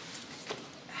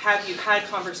have you had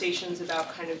conversations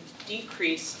about kind of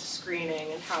decreased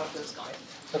screening and how it has gone?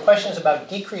 The question is about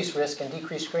decreased risk and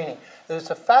decreased screening. There's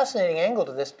a fascinating angle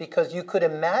to this because you could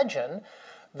imagine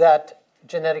that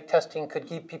genetic testing could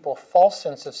give people a false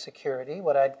sense of security,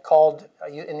 what I'd called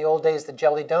in the old days the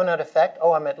jelly donut effect.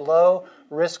 Oh, I'm at low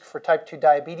risk for type 2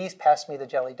 diabetes, pass me the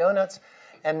jelly donuts.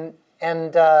 And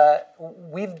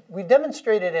we've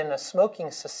demonstrated in a smoking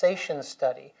cessation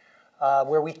study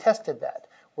where we tested that,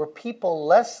 were people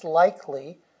less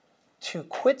likely to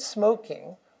quit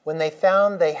smoking when they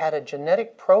found they had a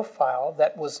genetic profile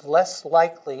that was less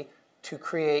likely to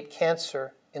create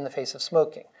cancer in the face of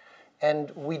smoking.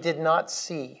 And we did not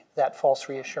see that false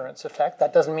reassurance effect.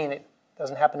 That doesn't mean it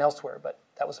doesn't happen elsewhere, but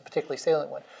that was a particularly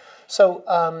salient one. So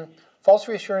false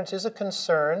reassurance is a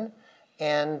concern,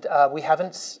 and we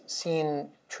haven't seen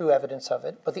true evidence of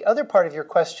it. But the other part of your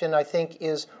question, I think,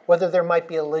 is whether there might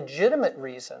be a legitimate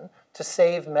reason to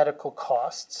save medical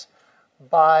costs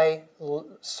by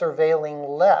surveilling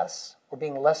less or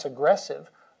being less aggressive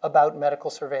about medical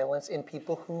surveillance in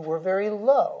people who were very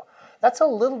low. That's a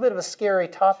little bit of a scary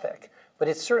topic, but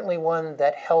it's certainly one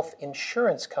that health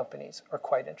insurance companies are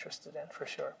quite interested in, for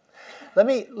sure. Let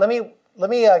me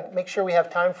make sure we have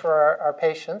time for our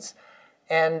patients.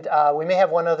 And we may have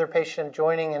one other patient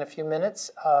joining in a few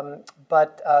minutes,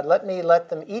 but let me let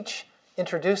them each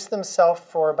introduce themselves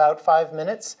for about 5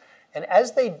 minutes. And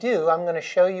as they do, I'm going to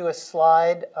show you a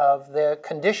slide of the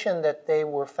condition that they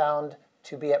were found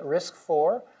to be at risk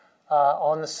for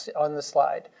on the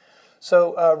slide.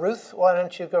 So Ruth, why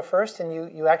don't you go first? And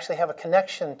you actually have a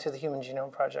connection to the Human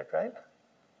Genome Project, right?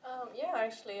 Yeah,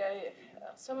 actually,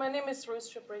 so my name is Ruth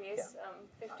Chabries. I'm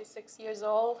 56 years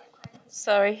old.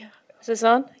 Sorry. Is this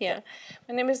on? Yeah.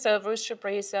 My name is Ruth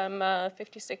Chabries. I'm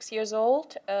 56 years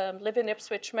old, live in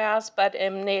Ipswich, Mass., but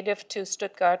am native to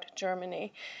Stuttgart,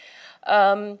 Germany.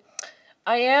 I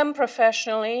am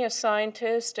professionally a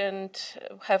scientist and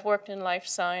have worked in life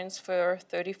science for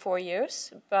 34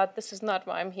 years, but this is not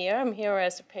why I'm here. I'm here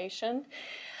as a patient.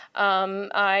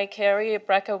 I carry a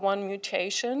BRCA1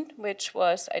 mutation, which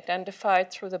was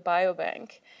identified through the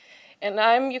biobank.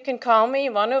 And you can call me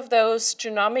one of those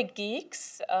genomic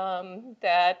geeks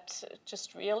that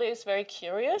just really is very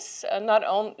curious. Not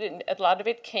only, a lot of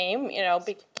it came,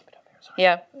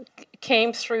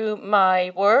 came through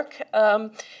my work.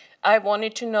 I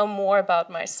wanted to know more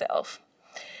about myself.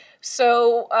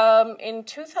 So in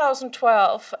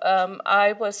 2012,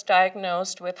 I was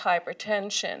diagnosed with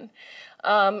hypertension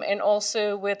and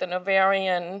also with an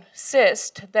ovarian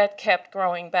cyst that kept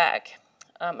growing back.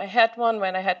 I had one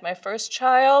when I had my first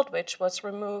child, which was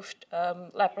removed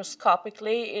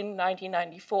laparoscopically in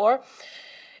 1994.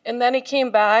 And then it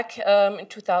came back in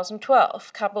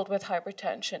 2012, coupled with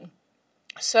hypertension.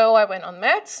 So I went on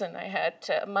meds, and I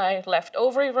had my left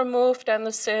ovary removed and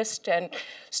the cyst, and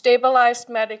stabilized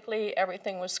medically.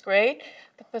 Everything was great.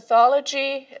 The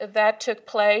pathology that took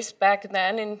place back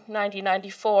then in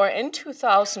 1994 and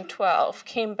 2012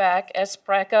 came back as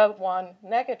BRCA1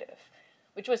 negative,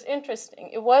 which was interesting.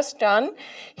 It was done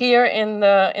here in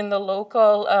the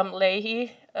local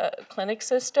Leahy clinic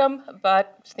system,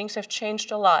 but things have changed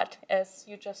a lot, as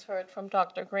you just heard from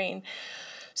Dr. Green.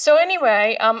 So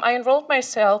anyway, I enrolled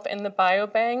myself in the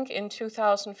biobank in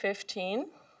 2015,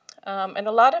 and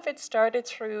a lot of it started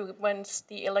through when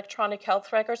the electronic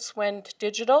health records went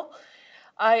digital.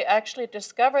 I actually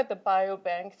discovered the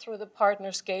biobank through the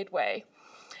Partners Gateway.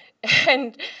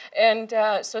 And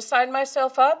so signed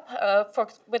myself up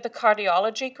with the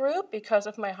cardiology group because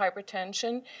of my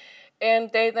hypertension.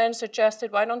 And they then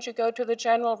suggested, why don't you go to the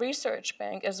General Research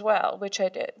Bank as well, which I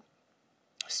did.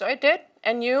 So I did,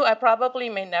 and knew I probably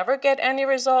may never get any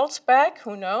results back,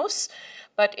 who knows.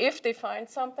 But if they find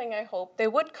something, I hope they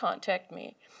would contact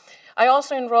me. I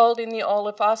also enrolled in the All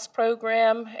of Us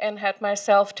program and had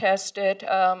myself tested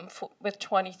with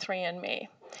 23andMe.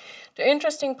 The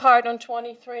interesting part on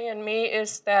 23andMe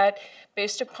is that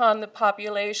based upon the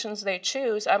populations they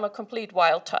choose, I'm a complete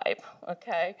wild type,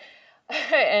 okay?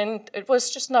 And it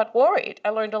was just not worried.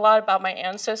 I learned a lot about my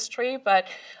ancestry, but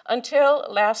until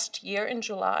last year in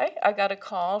July, I got a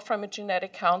call from a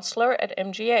genetic counselor at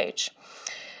MGH.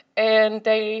 And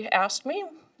they asked me,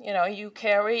 you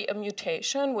carry a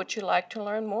mutation, would you like to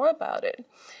learn more about it? I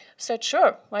said,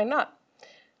 sure, why not?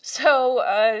 So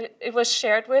it was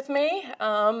shared with me,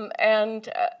 and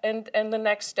the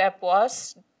next step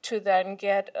was to then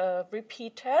get a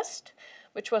repeat test,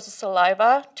 which was a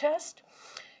saliva test,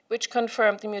 which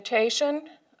confirmed the mutation.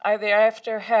 I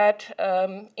thereafter had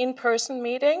in-person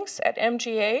meetings at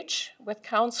MGH with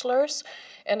counselors,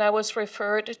 and I was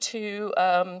referred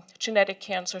to genetic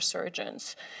cancer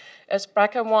surgeons. As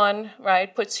BRCA1,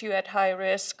 right, puts you at high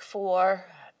risk for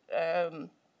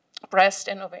breast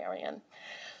and ovarian.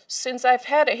 Since I've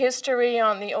had a history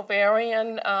on the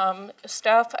ovarian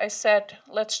stuff, I said,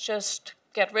 let's just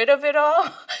get rid of it all.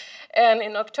 And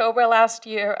in October last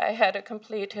year, I had a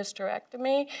complete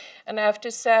hysterectomy. And I have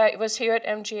to say, it was here at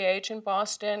MGH in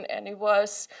Boston, and it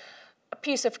was a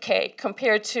piece of cake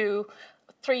compared to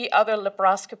 3 other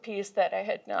laparoscopies that I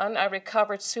had done. I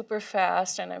recovered super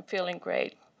fast, and I'm feeling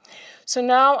great. So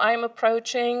now I'm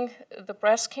approaching the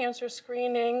breast cancer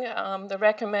screening. The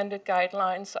recommended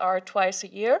guidelines are twice a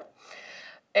year.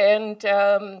 And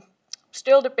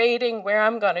still debating where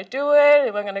I'm going to do it,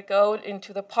 if I'm going to go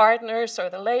into the Partners or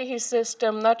the Leahy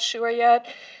system, not sure yet.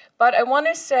 But I want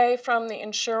to say from the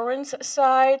insurance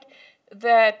side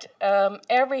that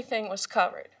everything was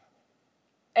covered.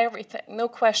 Everything, no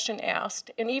question asked.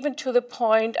 And even to the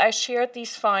point I shared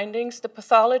these findings, the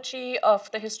pathology of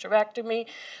the hysterectomy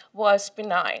was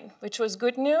benign, which was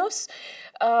good news.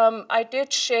 I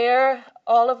did share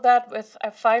all of that with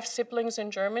 5 siblings in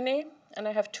Germany. and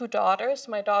I have 2 daughters.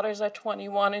 My daughters are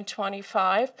 21 and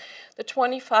 25. The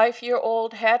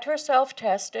 25-year-old had herself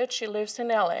tested. She lives in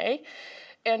LA,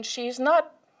 and she's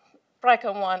not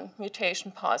BRCA1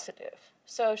 mutation positive.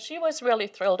 So she was really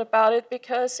thrilled about it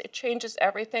because it changes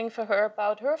everything for her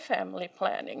about her family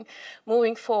planning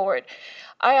moving forward.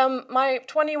 My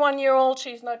 21-year-old,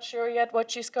 she's not sure yet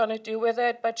what she's going to do with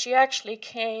it, but she actually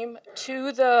came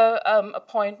to the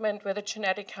appointment with a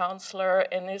genetic counselor,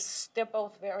 and they're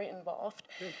both very involved.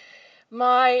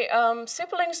 My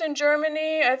siblings in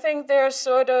Germany, I think they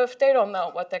don't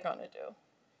know what they're going to do.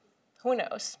 Who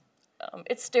knows?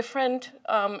 It's different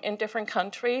in different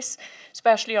countries,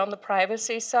 especially on the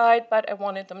privacy side, but I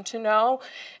wanted them to know.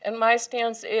 And my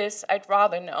stance is I'd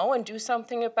rather know and do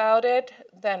something about it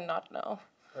than not know.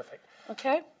 Perfect.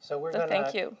 Okay? So we're going to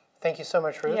thank you. Thank you so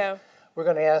much, Ruth. Yeah. We're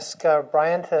going to ask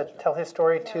Brian to tell his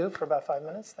story too for about 5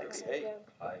 minutes. Thanks. Hey.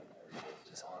 Hi.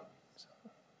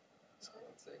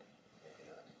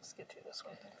 Let's get to this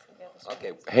one.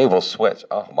 Okay. Hey, we'll switch.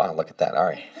 Oh, wow, look at that. All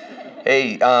right.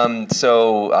 Hey,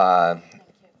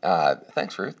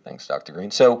 thanks, Ruth. Thanks, Dr. Green.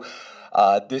 So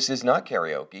this is not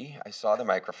karaoke. I saw the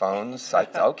microphones.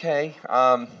 Okay.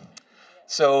 My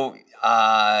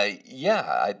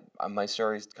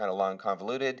story is kind of long,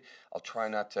 convoluted. I'll try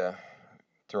not to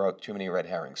throw out too many red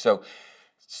herrings. So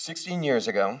 16 years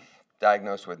ago,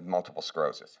 diagnosed with multiple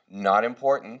sclerosis. Not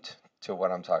important to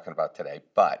what I'm talking about today,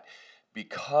 but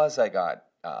because I got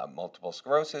multiple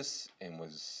sclerosis and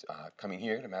was coming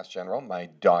here to Mass General, my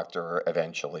doctor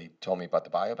eventually told me about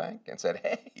the biobank and said,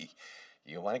 hey,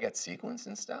 you want to get sequenced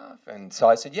and stuff? And so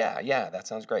I said, yeah, that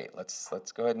sounds great. Let's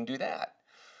go ahead and do that.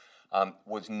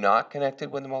 Was not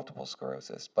connected with the multiple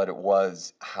sclerosis, but it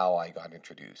was how I got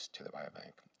introduced to the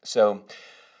biobank. So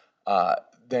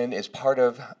then as part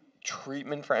of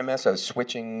treatment for MS, I was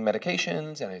switching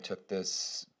medications, and I took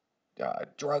this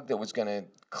drug that was going to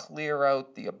clear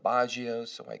out the Aubagio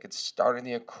so I could start on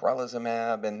the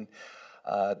acrelizumab, and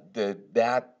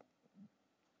that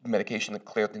medication that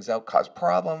cleared things out caused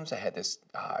problems. I had this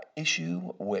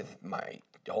issue with my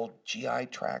whole GI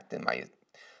tract and my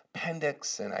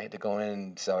appendix, and I had to go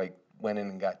in, so I went in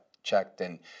and got checked,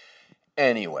 and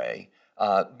anyway,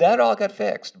 that all got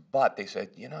fixed, but they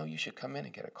said, you should come in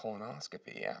and get a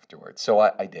colonoscopy afterwards, so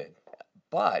I did.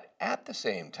 But at the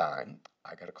same time,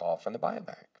 I got a call from the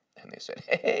biobank, and they said,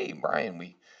 hey, Brian,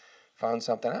 we found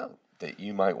something out that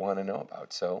you might want to know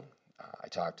about. So I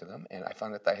talked to them, and I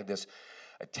found out that I had this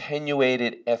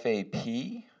attenuated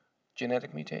FAP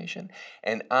genetic mutation,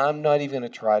 and I'm not even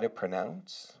going to try to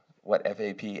pronounce what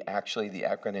FAP actually, the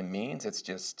acronym means. It's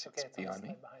just, it's beyond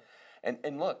me.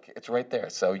 And look, it's right there.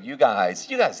 So you guys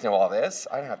know all this.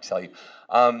 I don't have to tell you.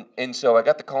 And so I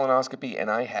got the colonoscopy, and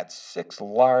I had 6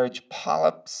 large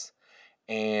polyps,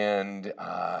 and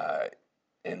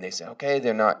they said, okay,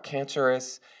 they're not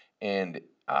cancerous, and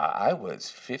I was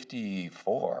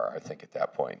 54, I think, at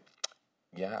that point.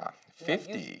 Yeah,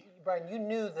 50. Brian, you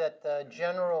knew that the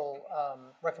general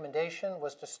recommendation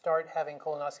was to start having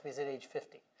colonoscopies at age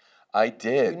 50. I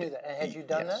did. You knew that, and had you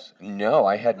done that? No,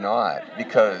 I had not,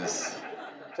 because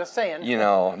just saying.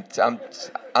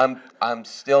 I'm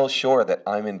still sure that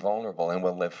I'm invulnerable and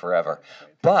will live forever,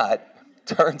 but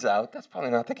turns out that's probably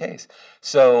not the case.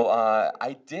 So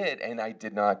I did, and I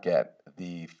did not get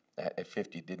at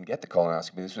 50, didn't get the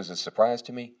colonoscopy. This was a surprise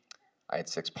to me. I had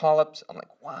 6 polyps. I'm like,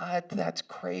 what? That's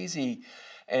crazy.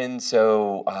 And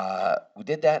so we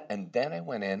did that, and then I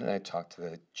went in and I talked to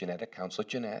the genetic counselor,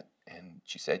 Jeanette, and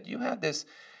she said, you have this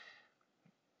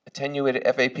attenuated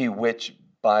FAP, which,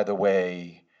 by the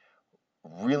way,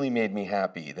 really made me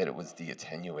happy that it was the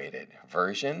attenuated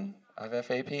version of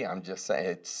FAP. I'm just saying,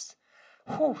 it's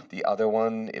the other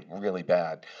one, really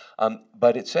bad.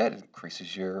 But it said it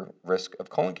increases your risk of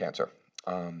colon cancer.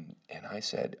 And I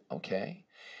said, okay.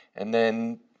 And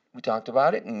then we talked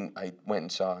about it, and I went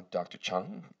and saw Dr.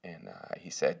 Chung, and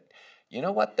he said, you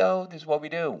know what, though? This is what we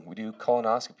do. We do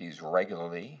colonoscopies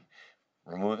regularly,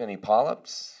 remove any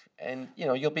polyps, and,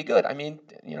 you'll be good. I mean,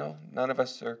 none of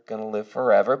us are going to live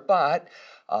forever, but,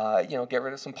 get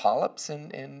rid of some polyps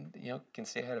and can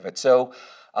stay ahead of it. So,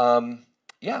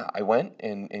 I went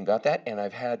and got that, and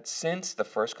I've had, since the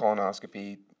first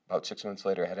colonoscopy, about 6 months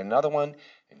later, I had another one,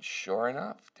 and sure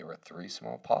enough, there were 3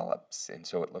 small polyps, and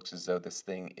so it looks as though this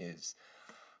thing is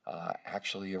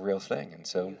actually a real thing, and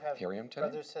so here I am today.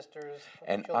 Brothers, sisters,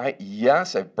 and children?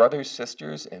 I have brothers,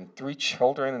 sisters, and 3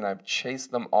 children, and I've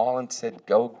chased them all and said,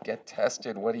 go get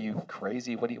tested. What are you,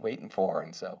 crazy? What are you waiting for?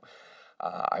 And so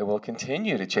I will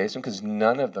continue to chase them, because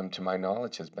none of them, to my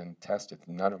knowledge, has been tested.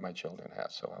 None of my children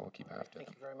have, so I will keep after them. Thank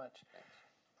you very much.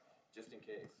 Just in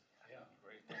case. Yeah,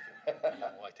 great. Thank you.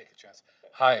 Well, I take a chance.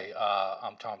 Hi,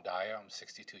 I'm Tom Dyer. I'm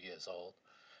 62 years old.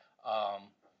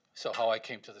 So how I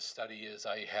came to the study is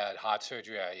I had heart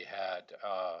surgery. I had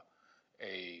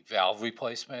a valve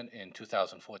replacement in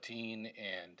 2014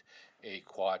 and a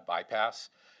quad bypass.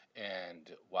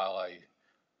 And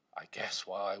I guess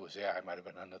while I was there, I might have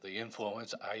been under the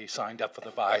influence, I signed up for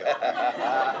the bio.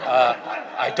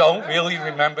 I don't really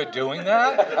remember doing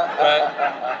that, but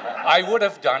I would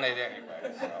have done it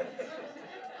anyway.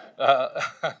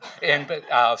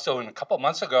 So a couple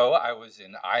months ago, I was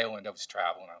in Ireland. I was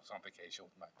traveling. I was on vacation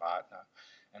with my partner,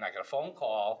 and I got a phone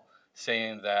call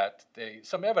saying that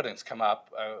some evidence come up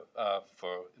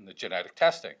in the genetic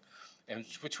testing, and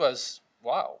which was,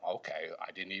 wow, okay,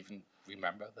 I didn't even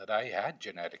remember that I had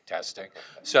genetic testing,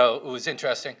 so it was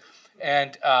interesting,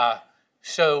 and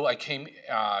so I came,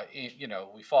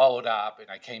 we followed up, and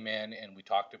I came in and we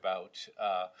talked about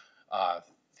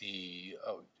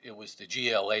it was the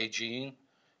GLA gene.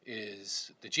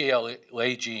 The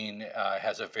GLA gene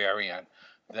has a variant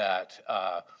that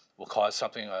will cause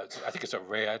something. I think it's a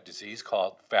rare disease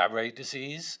called Fabry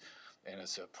disease, and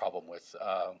it's a problem with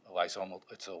lysosomal.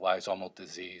 It's a lysosomal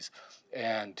disease,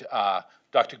 and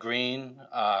Dr. Green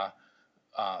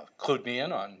clued me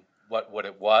in on what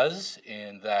it was,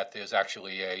 in that there's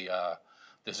actually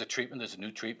there's a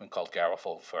new treatment called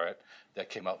Garofol for it that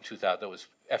came out in 2000. That was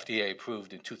FDA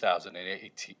approved in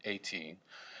 2018.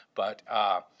 But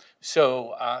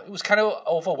so it was kind of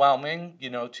overwhelming,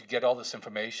 to get all this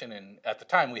information. And at the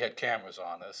time, we had cameras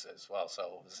on us as well,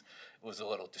 so it was a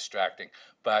little distracting.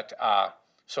 But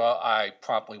so I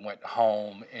promptly went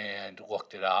home and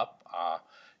looked it up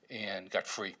and got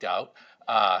freaked out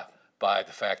by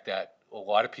the fact that a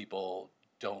lot of people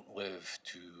don't live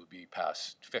to be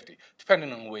past 50.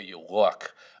 Depending on where you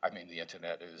look, I mean, the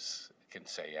internet can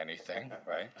say anything,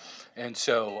 right? And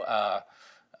so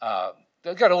I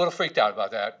got a little freaked out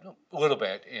about that, a little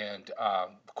bit, and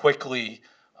quickly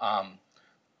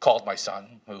called my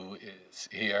son, who is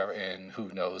here and who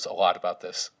knows a lot about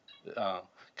this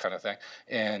kind of thing.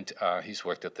 And he's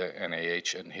worked at the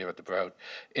NIH and here at the Broad.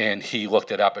 And he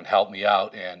looked it up and helped me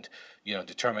out, and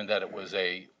determined that it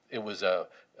was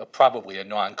probably a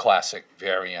non-classic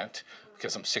variant,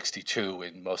 because I'm 62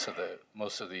 and most of the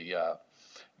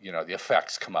the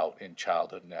effects come out in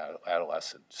childhood and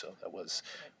adolescence. So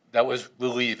that was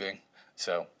relieving.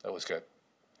 So that was good.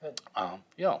 Good.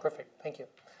 Yeah. Perfect. Thank you.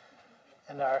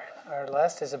 And our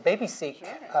last is a baby-seek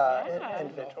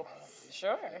individual.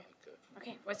 Sure.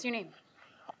 Okay, what's your name?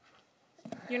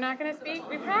 You're not going to speak?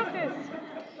 We practiced.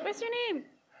 What's your name?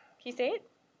 Can you say it?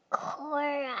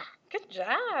 Cora. Good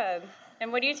job.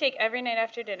 And what do you take every night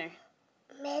after dinner?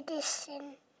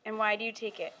 Medicine. And why do you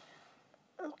take it?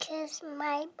 Because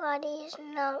my body is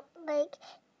not like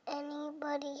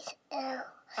anybody's else.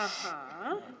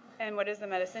 Uh-huh. And what does the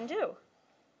medicine do?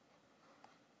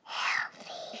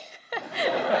 Healthy.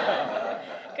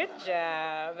 Good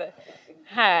job.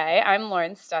 Hi, I'm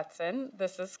Lauren Stetson.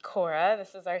 This is Cora.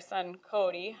 This is our son,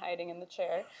 Cody, hiding in the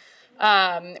chair.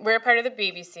 We're a part of the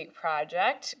Baby-Seek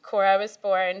project. Cora was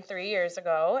born 3 years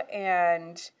ago,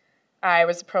 and I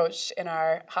was approached in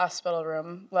our hospital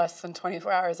room less than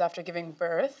 24 hours after giving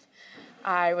birth.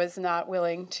 I was not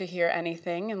willing to hear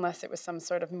anything unless it was some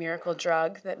sort of miracle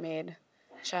drug that made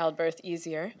childbirth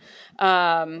easier.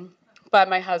 But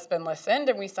my husband listened,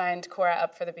 and we signed Cora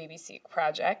up for the Baby-Seek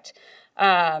project.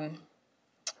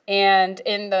 And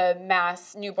in the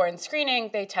mass newborn screening,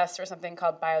 they test for something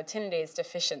called biotinidase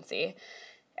deficiency.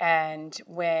 And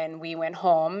when we went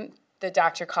home, the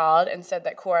doctor called and said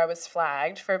that Cora was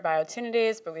flagged for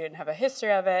biotinidase, but we didn't have a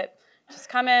history of it. Just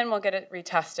come in, we'll get it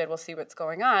retested, we'll see what's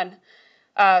going on.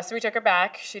 So we took her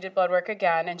back, she did blood work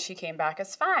again, and she came back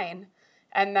as fine.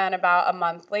 And then about a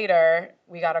month later,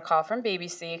 we got a call from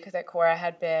Baby-Seek that Cora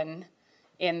had been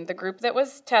in the group that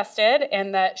was tested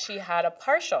and that she had a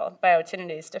partial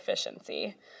biotinidase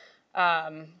deficiency.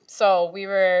 So we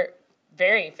were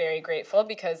very, very grateful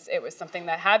because it was something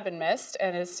that had been missed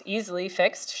and is easily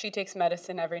fixed. She takes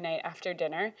medicine every night after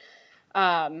dinner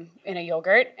in a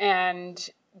yogurt, and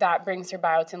that brings her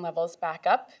biotin levels back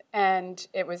up, and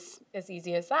it was as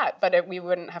easy as that. But we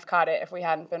wouldn't have caught it if we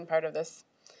hadn't been part of this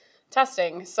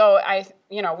testing. So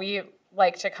we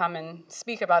like to come and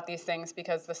speak about these things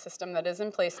because the system that is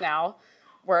in place now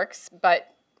works,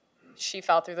 but she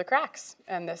fell through the cracks,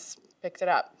 and this picked it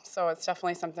up. So it's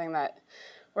definitely something that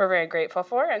we're very grateful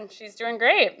for, and she's doing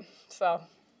great. So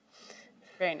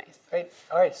very nice. Great.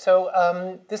 All right.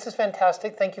 So this is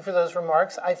fantastic. Thank you for those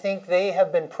remarks. I think they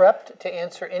have been prepped to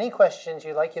answer any questions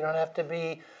you like. You don't have to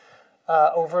be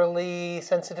overly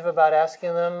sensitive about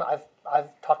asking them.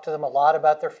 I've talked to them a lot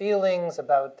about their feelings,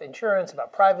 about insurance,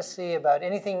 about privacy, about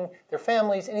anything, their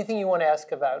families, anything you want to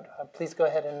ask about. Please go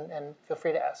ahead and feel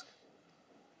free to ask.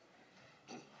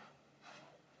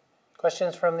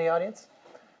 Questions from the audience?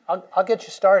 I'll get you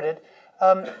started.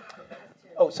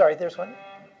 Oh, sorry, there's one.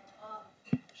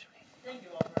 Thank you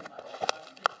all very much.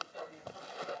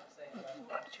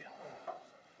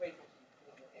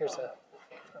 Here's a.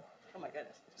 Oh my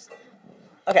goodness.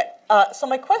 Okay, so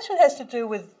my question has to do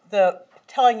with the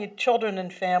telling your children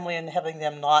and family and having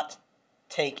them not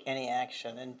take any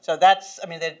action. And so that's, I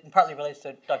mean, that partly relates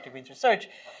to Dr. Green's research.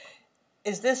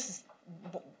 Is this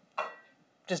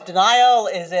just denial?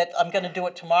 Is it, I'm going to do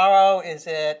it tomorrow? Is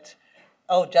it,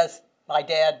 oh, just my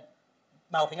dad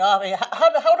mouthing off? I mean,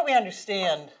 how do we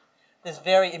understand this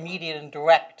very immediate and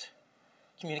direct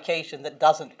communication that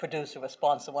doesn't produce a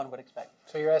response that one would expect?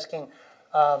 So you're asking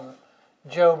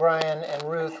Joe, Brian, and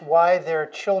Ruth why their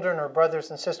children or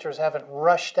brothers and sisters haven't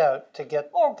rushed out to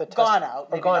get the test, gone out,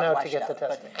 or gone out to get the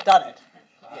testing. but done it.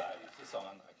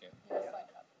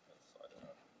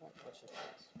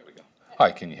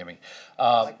 Hi, can you hear me?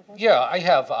 Yeah, I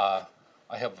have a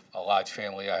large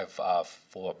family. I have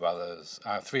four brothers,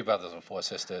 3 brothers and 4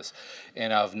 sisters,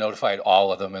 and I've notified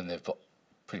all of them, and they've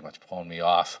pretty much blown me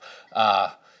off.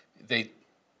 I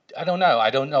don't know.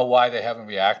 I don't know why they haven't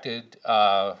reacted,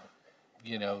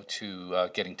 you know, to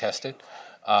getting tested.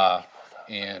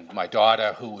 And my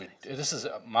daughter, this is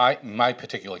my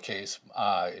particular case,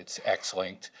 it's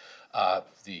X-linked.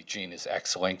 The gene is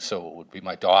X-linked, so it would be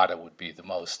my daughter would be the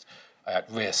most at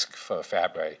risk for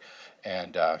Fabry.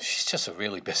 And she's just a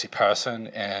really busy person,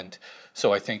 and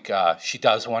so I think she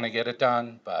does want to get it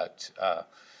done, but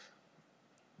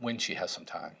when she has some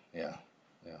time, yeah.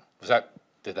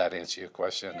 Did that answer your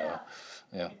question? Yeah.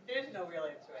 Yeah. There's no real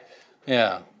answer, I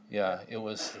think. Yeah.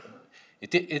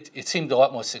 It seemed a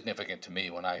lot more significant to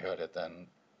me when I heard it than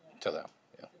to them.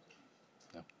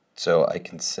 Yeah. So I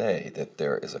can say that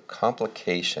there is a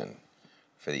complication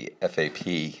for the FAP,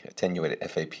 attenuated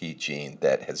FAP gene,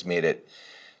 that has made it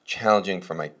challenging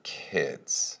for my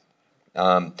kids.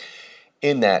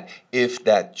 In that, if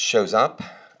that shows up,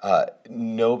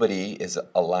 nobody is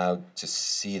allowed to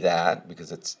see that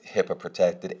because it's HIPAA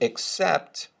protected,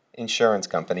 except insurance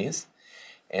companies.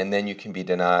 And then you can be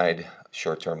denied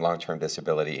short-term, long-term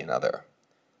disability and other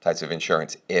types of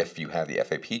insurance if you have the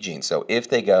FAP gene. So if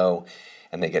they go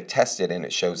and they get tested and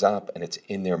it shows up and it's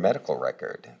in their medical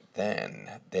record, then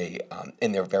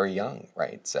and they're very young,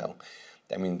 right? So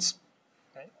that means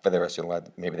for the rest of their life,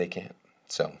 maybe they can't.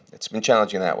 So it's been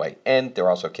challenging that way. And they're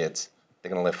also kids.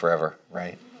 They're going to live forever,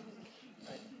 right?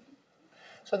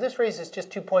 So this raises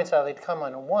just 2 points I'd like to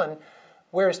comment on. One,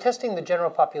 whereas testing the general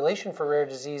population for rare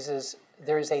diseases,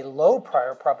 there is a low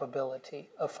prior probability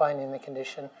of finding the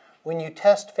condition. When you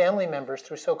test family members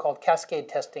through so-called cascade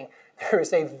testing, there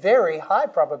is a very high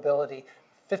probability,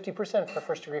 50% for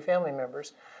first-degree family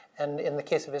members, and in the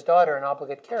case of his daughter, an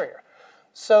obligate carrier.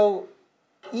 So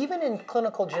even in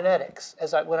clinical genetics,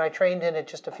 when I trained in it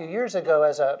just a few years ago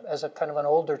as a kind of an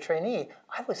older trainee,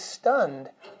 I was stunned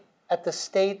at the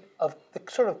state of the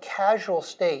sort of casual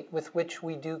state with which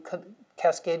we do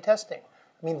cascade testing.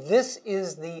 I mean, this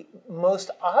is the most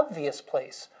obvious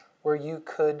place where you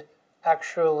could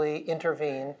actually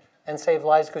intervene and save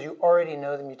lives because you already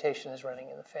know the mutation is running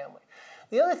in the family.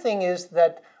 The other thing is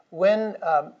that when,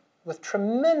 with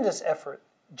tremendous effort,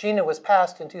 GINA was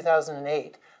passed in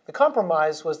 2008, the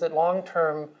compromise was that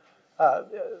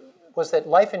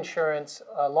life insurance,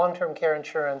 long-term care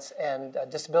insurance, and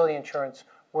disability insurance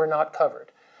were not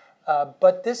covered.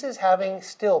 But this is having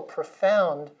still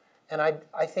profound, and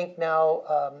I think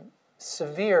now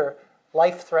severe,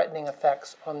 life-threatening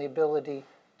effects on the ability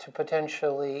to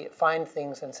potentially find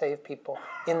things and save people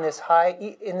in this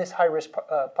high-risk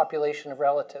population of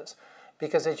relatives.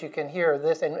 Because as you can hear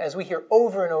this, and as we hear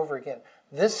over and over again,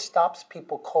 this stops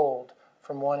people cold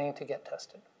from wanting to get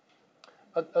tested.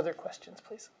 Other questions,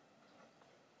 please?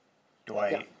 Do I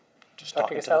Yeah. just Dr.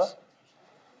 talk into Casella?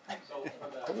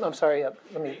 this? I'm sorry,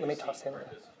 let me toss in.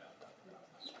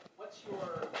 What's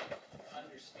your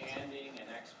understanding and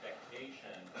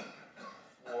expectation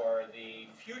for the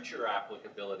future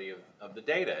applicability of the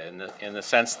data in the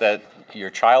sense that your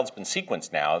child's been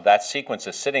sequenced now, that sequence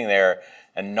is sitting there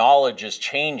and knowledge is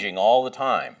changing all the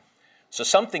time. So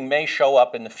something may show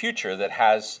up in the future that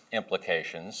has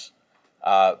implications.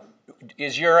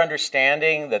 Is your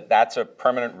understanding that that's a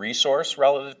permanent resource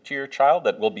relative to your child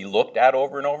that will be looked at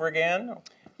over and over again?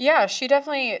 Yeah, she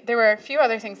definitely, there were a few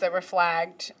other things that were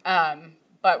flagged,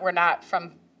 but were not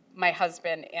from my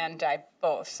husband and I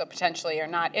both, so potentially are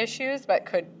not issues, but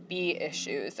could be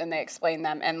issues, and they explained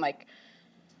them, and like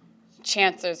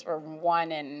chances were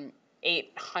 1 in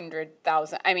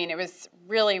 800,000. I mean, it was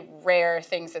really rare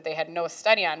things that they had no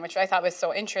study on, which I thought was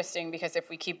so interesting, because if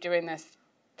we keep doing this,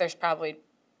 there's probably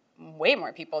way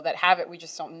more people that have it, we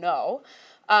just don't know.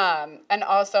 And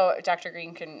also, Dr.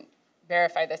 Green can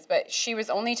verify this, but she was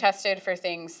only tested for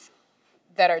things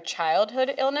that are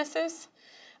childhood illnesses.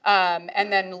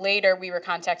 And then later we were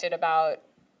contacted about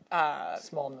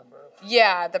Small number of.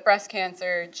 yeah, the breast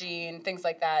cancer gene, things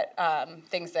like that,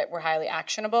 things that were highly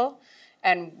actionable.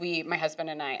 And my husband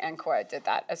and I and Cora did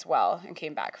that as well and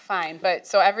came back fine. But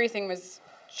so everything was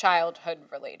childhood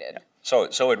related. So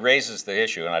it raises the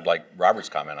issue, and I'd like Robert's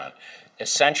comment on it.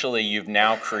 Essentially, you've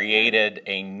now created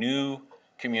a new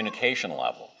communication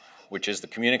level, which is the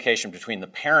communication between the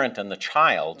parent and the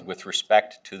child with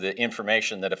respect to the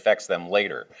information that affects them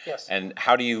later. Yes. And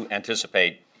how do you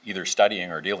anticipate either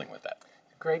studying or dealing with that?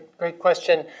 Great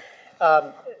question.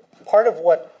 Part of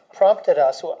what prompted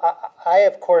us, I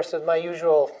of course, as my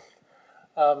usual,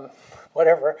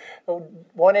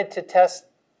 wanted to test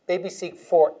BabySeq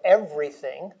for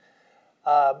everything.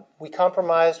 We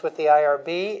compromised with the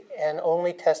IRB and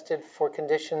only tested for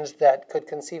conditions that could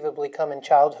conceivably come in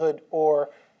childhood or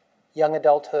young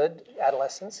adulthood,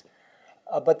 adolescence.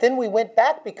 But then we went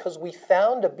back because we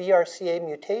found a BRCA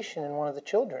mutation in one of the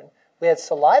children. We had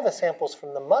saliva samples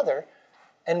from the mother,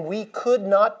 and we could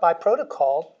not, by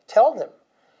protocol, tell them.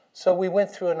 So we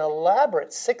went through an elaborate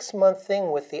 6-month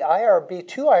thing with the IRB,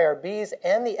 2 IRBs,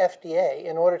 and the FDA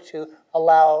in order to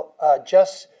allow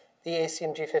just the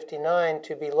ACMG59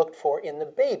 to be looked for in the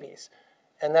babies.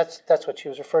 And that's what she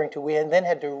was referring to. We then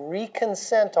had to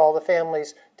reconsent all the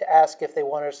families to ask if they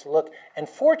wanted us to look. And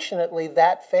fortunately,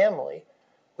 that family,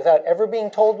 without ever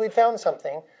being told we'd found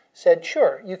something, said,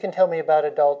 sure, you can tell me about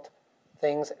adult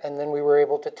things. And then we were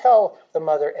able to tell the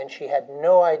mother, and she had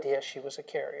no idea she was a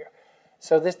carrier.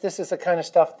 So this is the kind of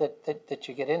stuff that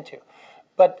you get into.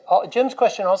 But Jim's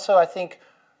question also, I think,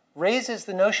 raises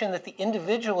the notion that the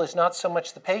individual is not so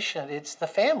much the patient, it's the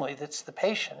family that's the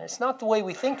patient. It's not the way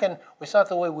we think, and it's not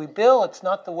the way we bill, it's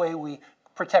not the way we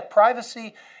protect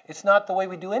privacy, it's not the way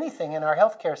we do anything in our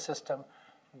healthcare system.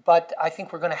 But I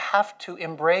think we're going to have to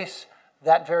embrace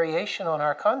that variation on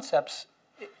our concepts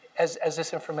as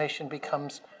this information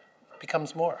becomes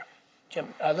more.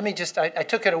 Jim, let me just, I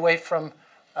took it away from,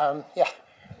 from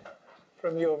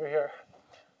you over here.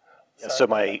 Yeah, so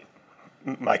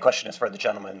my question is for the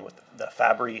gentleman with the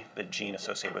Fabry, the gene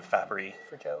associated with Fabry.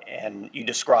 For Joe. And you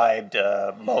described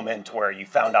a moment where you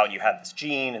found out you had this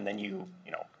gene, and then you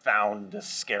found this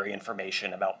scary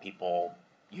information about people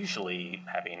usually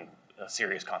having a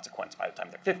serious consequence by the time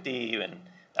they're 50, and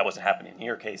that wasn't happening in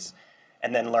your case.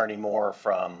 And then learning more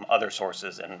from other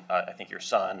sources, and I think your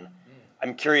son.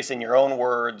 I'm curious, in your own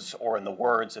words or in the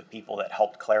words of people that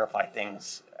helped clarify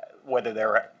things, whether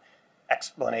there are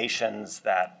explanations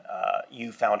that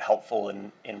you found helpful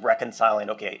in reconciling,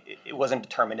 okay, it wasn't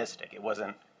deterministic,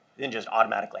 it didn't just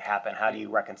automatically happen. How do you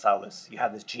reconcile this? You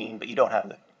have this gene, but you don't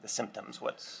have the symptoms.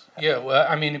 Yeah, well,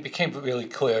 I mean, it became really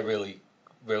clear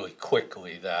really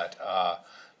quickly that,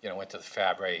 went to the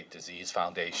Fabry Disease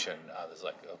Foundation, there's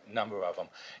like a number of them,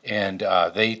 and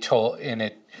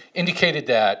it indicated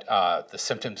that the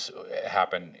symptoms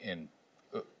happen in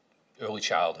early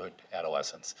childhood,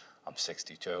 adolescence. I'm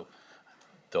 62.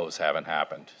 Those haven't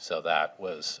happened, so that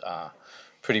was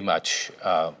pretty much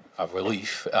a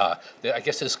relief. I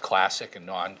guess there's classic and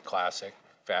non-classic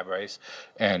Fabry's,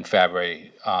 and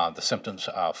Fabry, the symptoms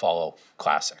follow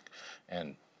classic,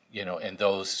 and and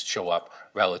those show up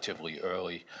relatively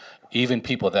early. Even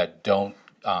people that don't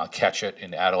catch it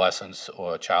in adolescence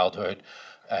or childhood,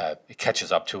 it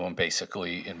catches up to them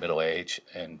basically in middle age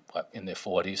and in their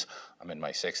 40s. I'm in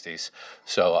my 60s,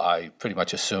 so I pretty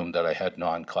much assumed that I had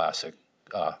non-classic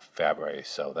Fabry,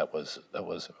 so that was a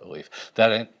relief.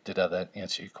 Did that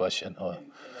answer your question? Or?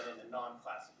 And then in the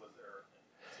non-classic, was there,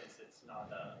 since it's not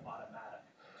an automatic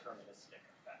deterministic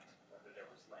effect, whether there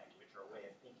was language or a way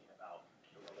of thinking about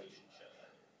the relationship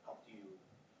that helped you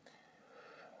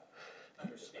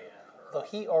understand? Well,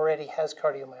 he already has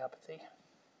cardiomyopathy.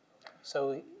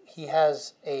 So he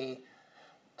has a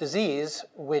disease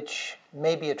which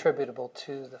may be attributable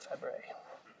to the Fabry.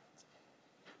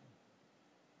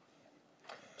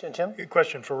 Jim? Good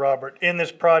question for Robert. In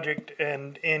this project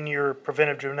and in your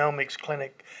preventive genomics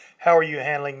clinic, how are you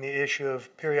handling the issue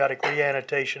of periodic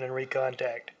reannotation and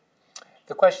recontact?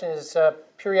 The question is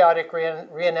periodic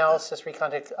reanalysis,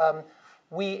 recontact.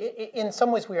 In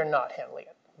some ways, we are not handling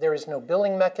it. There is no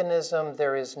billing mechanism.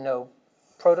 There is no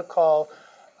protocol.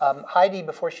 Heidi,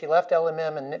 before she left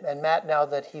LMM, and Matt, now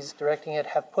that he's directing it,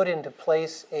 have put into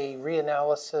place a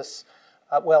reanalysis,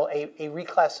 a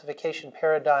reclassification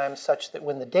paradigm such that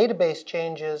when the database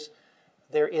changes,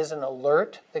 there is an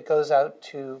alert that goes out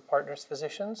to partners'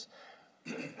 physicians.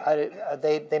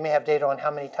 They may have data on how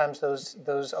many times those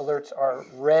alerts are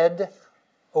read,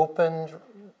 opened,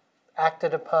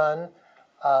 acted upon.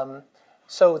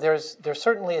 So there's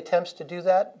certainly attempts to do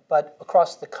that, but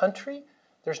across the country,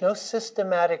 there's no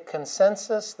systematic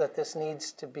consensus that this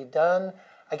needs to be done.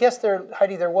 I guess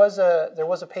Heidi, there was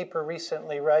a paper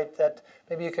recently, right? That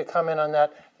maybe you could comment on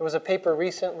that. There was a paper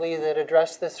recently that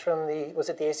addressed this from was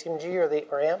it the ACMG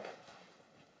or AMP?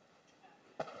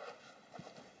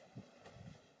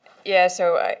 Yeah,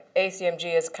 so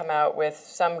ACMG has come out with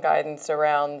some guidance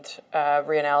around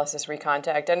reanalysis,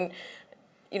 recontact, and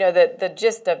the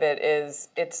gist of it is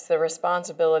it's the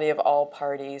responsibility of all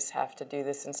parties have to do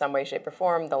this in some way, shape, or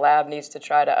form. The lab needs to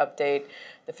try to update.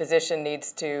 The physician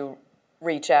needs to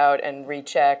reach out and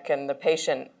recheck, and the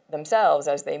patient themselves,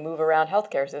 as they move around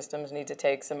healthcare systems, need to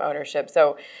take some ownership.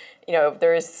 So,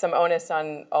 there is some onus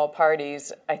on all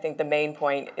parties. I think the main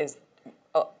point is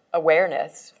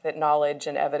awareness that knowledge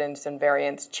and evidence and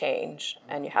variance change,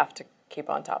 and you have to keep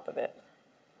on top of it.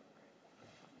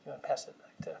 You want to pass it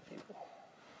back to people?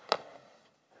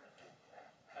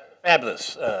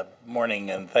 Fabulous morning,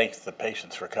 and thanks to the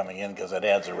patients for coming in because it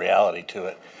adds a reality to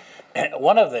it.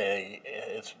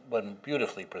 It's been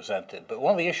beautifully presented, but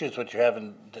one of the issues which you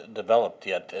haven't developed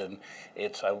yet, and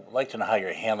I'd like to know how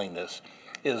you're handling this,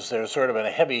 is there's sort of a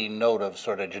heavy note of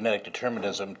sort of genetic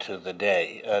determinism to the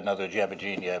day. In other words, you have a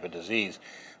gene, you have a disease.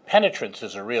 Penetrance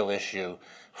is a real issue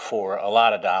for a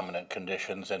lot of dominant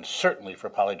conditions and certainly for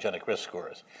polygenic risk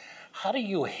scores. How do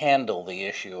you handle the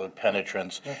issue of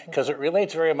penetrance? Because it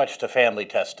relates very much to family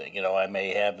testing. I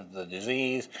may have the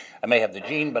disease, I may have the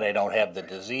gene, but I don't have the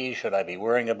disease. Should I be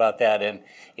worrying about that? And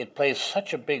it plays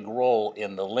such a big role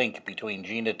in the link between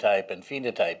genotype and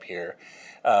phenotype here.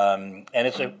 And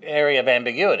it's an area of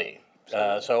ambiguity.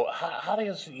 So how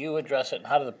do you address it, and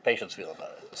how do the patients feel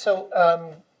about it? So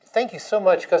thank you so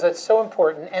much, because it's so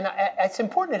important. And it's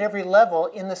important at every level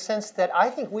in the sense that I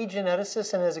think we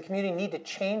geneticists and as a community need to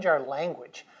change our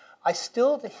language. I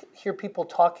still hear people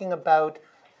talking about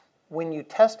when you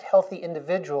test healthy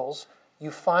individuals,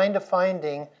 you find a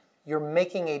finding, you're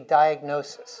making a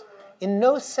diagnosis. In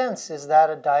no sense is that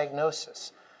a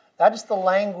diagnosis. That is the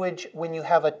language when you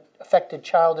have an affected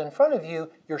child in front of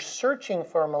you, you're searching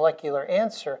for a molecular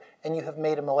answer and you have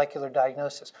made a molecular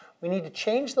diagnosis. We need to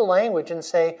change the language and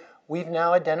say, we've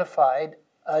now identified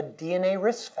a DNA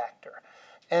risk factor.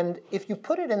 And if you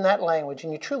put it in that language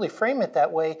and you truly frame it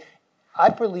that way, I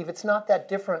believe it's not that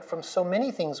different from so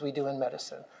many things we do in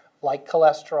medicine, like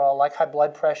cholesterol, like high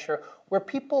blood pressure, where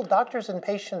people, doctors and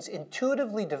patients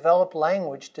intuitively develop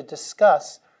language to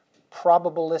discuss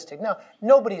probabilistic. Now,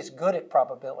 nobody's good at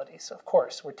probabilities, of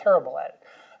course. We're terrible at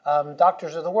it.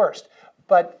 Doctors are the worst.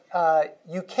 But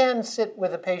you can sit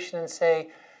with a patient and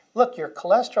say, look, your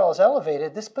cholesterol is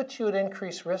elevated. This puts you at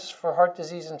increased risk for heart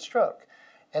disease and stroke.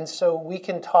 And so we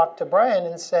can talk to Brian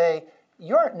and say,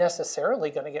 you aren't necessarily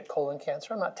going to get colon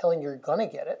cancer. I'm not telling you you're going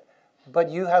to get it. But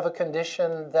you have a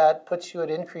condition that puts you at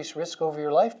increased risk over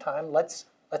your lifetime. Let's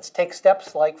take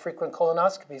steps like frequent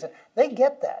colonoscopies. They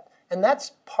get that. And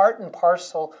that's part and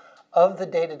parcel of the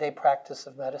day-to-day practice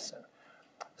of medicine.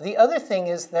 The other thing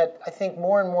is that I think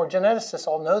more and more geneticists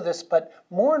all know this, but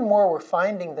more and more we're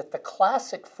finding that the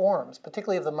classic forms,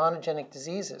 particularly of the monogenic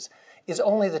diseases, is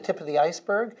only the tip of the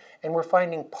iceberg, and we're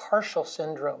finding partial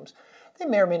syndromes. They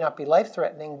may or may not be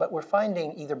life-threatening, but we're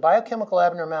finding either biochemical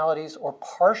abnormalities or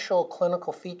partial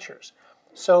clinical features.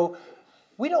 So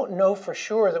we don't know for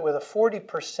sure that with a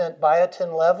 40%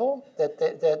 biotin level that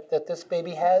this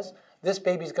baby has, this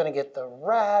baby's going to get the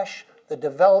rash, the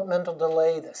developmental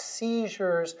delay, the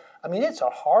seizures. I mean, it's a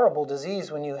horrible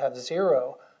disease when you have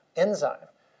 0 enzyme.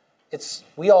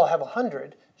 We all have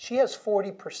 100. She has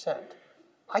 40%.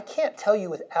 I can't tell you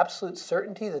with absolute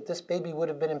certainty that this baby would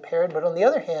have been impaired, but on the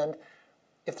other hand,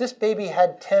 if this baby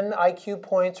had 10 IQ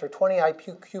points or 20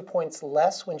 IQ points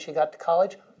less when she got to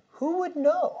college, who would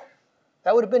know?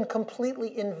 That would have been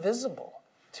completely invisible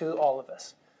to all of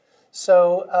us.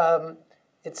 So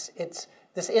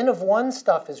this N of 1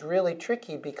 stuff is really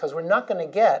tricky because we're not going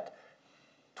to get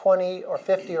 20 or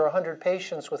 50 or 100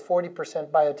 patients with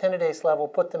 40% biotinidase level,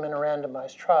 put them in a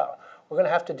randomized trial. We're going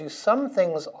to have to do some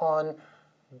things on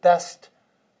best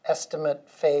estimate,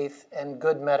 faith, and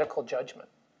good medical judgment.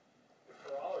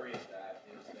 The corollary of that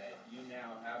is that you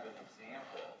now have an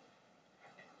example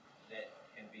that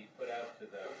can be put out to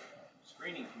the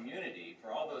screening community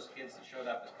for all those kids that showed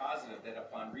up as positive that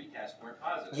upon retest weren't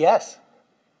positive. Yes.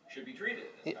 Should be treated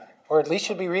at this time. Or at least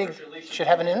should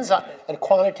have an enzyme, a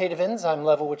quantitative enzyme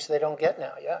level, which they don't get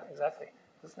now. Yeah, exactly.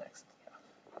 Who's next?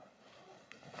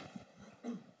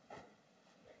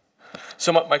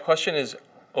 So my question is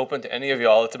open to any of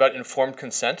y'all. It's about informed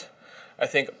consent. I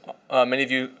think many of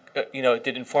you,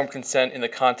 did informed consent in the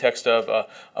context of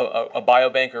a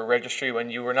biobank or registry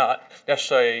when you were not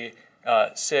necessarily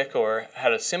sick or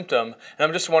had a symptom. And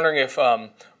I'm just wondering if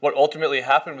what ultimately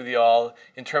happened with y'all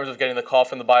in terms of getting the call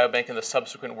from the biobank and the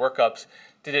subsequent workups,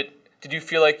 did you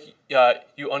feel like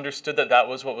you understood that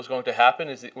was what was going to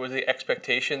happen? Were the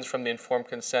expectations from the informed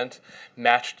consent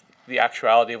matched the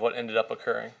actuality of what ended up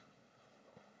occurring?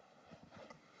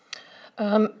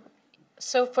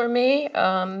 So for me,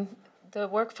 the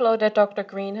workflow that Dr.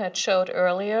 Green had showed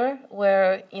earlier,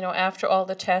 where, after all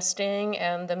the testing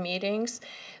and the meetings,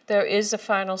 there is a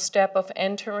final step of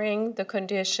entering the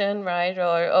condition, right,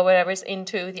 or whatever is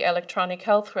into the electronic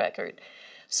health record.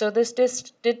 So this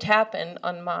did happen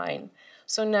on mine.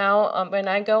 So now when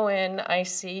I go in, I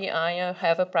see I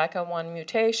have a BRCA1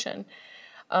 mutation.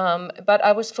 But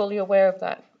I was fully aware of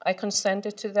that. I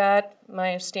consented to that.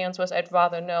 My stance was I'd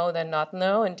rather know than not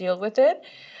know and deal with it.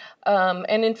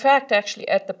 And in fact, actually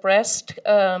at the breast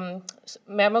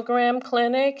mammogram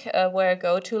clinic where I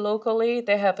go to locally,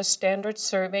 they have a standard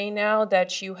survey now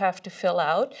that you have to fill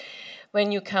out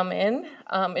when you come in.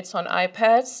 It's on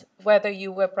iPads, whether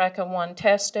you were BRCA1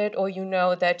 tested or you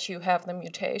know that you have the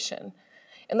mutation.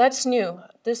 And that's new.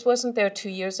 This wasn't there 2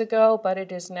 years ago, but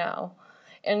it is now.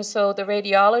 And so the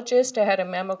radiologist, I had a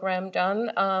mammogram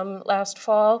done last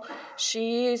fall,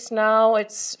 she's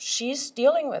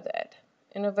dealing with it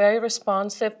in a very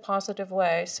responsive, positive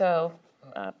way. So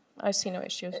I see no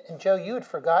issues. And Joe, you had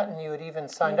forgotten you had even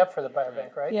signed up for the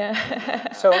biobank, right?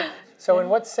 Yeah. So in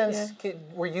what sense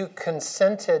were you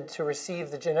consented to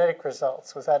receive the genetic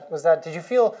results? Was that? Did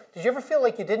you ever feel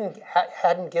like you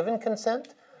hadn't given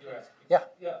consent? Yeah.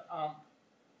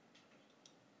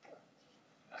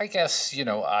 I guess,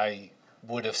 I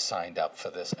would have signed up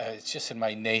for this. It's just in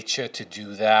my nature to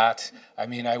do that. I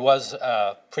mean, I was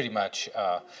pretty much,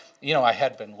 I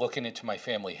had been looking into my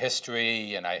family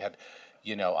history, and I had,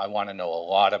 I want to know a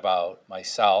lot about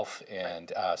myself.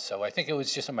 And so I think it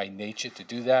was just in my nature to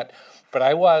do that. But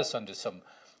I was under some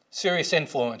serious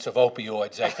influence of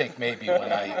opioids, I think, maybe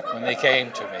when they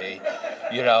came to me,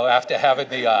 after having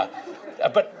the,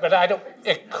 but I don't,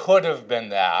 it could have been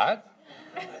that.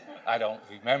 I don't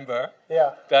remember.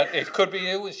 Yeah. That it could be.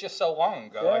 It was just so long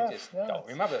ago. Yeah, I just don't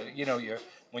remember.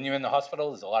 When you're in the hospital,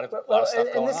 there's a lot of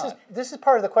stuff going on. This is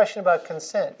part of the question about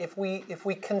consent. If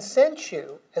we consent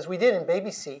you, as we did in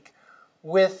BabySeq,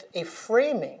 with a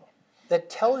framing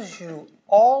that tells you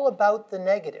all about the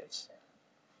negatives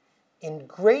in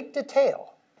great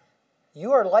detail,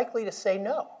 you are likely to say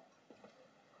no.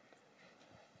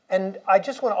 And I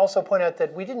just want to also point out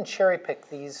that we didn't cherry pick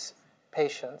these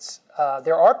patients.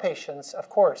 There are patients, of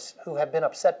course, who have been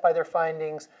upset by their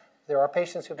findings. There are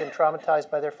patients who have been traumatized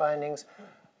by their findings.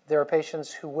 There are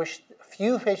patients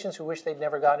few patients who wish they'd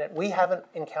never gotten it. We haven't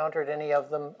encountered any of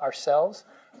them ourselves,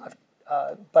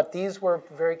 but these were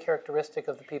very characteristic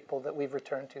of the people that we've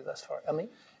returned to thus far. Emily?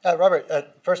 Robert,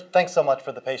 first, thanks so much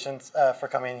for the patience for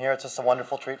coming here. It's just a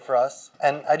wonderful treat for us.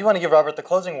 And I do want to give Robert the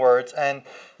closing words. And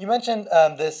you mentioned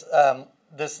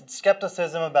this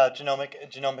skepticism about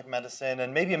genomic medicine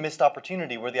and maybe a missed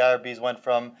opportunity where the IRBs went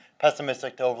from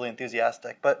pessimistic to overly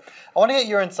enthusiastic. But I want to get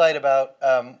your insight about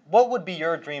what would be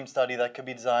your dream study that could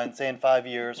be designed, say in 5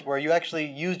 years, where you actually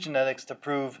use genetics to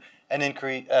prove an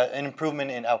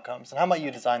improvement in outcomes. And how might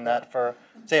you design that for,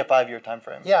 say, a 5-year time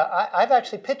frame? Yeah, I've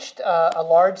actually pitched a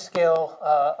large scale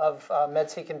of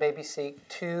MedSeq and BabySeq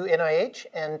to NIH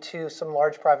and to some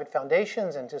large private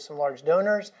foundations and to some large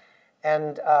donors.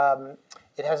 And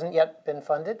it hasn't yet been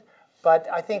funded, but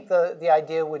I think the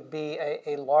idea would be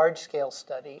a large-scale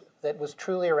study that was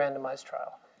truly a randomized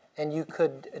trial. And you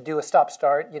could do a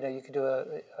stop-start. You could do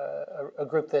a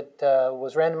group that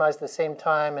was randomized at the same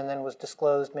time and then was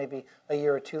disclosed maybe a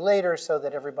year or two later so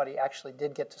that everybody actually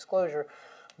did get disclosure.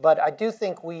 But I do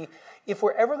think if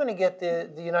we're ever going to get the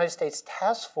United States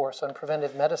Task Force on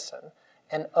Preventive Medicine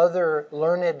and other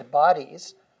learned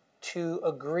bodies to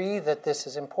agree that this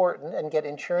is important and get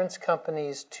insurance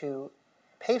companies to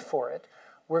pay for it,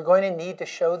 we're going to need to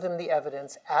show them the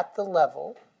evidence at the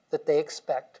level that they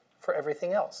expect for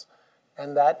everything else.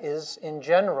 And that is, in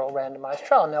general, randomized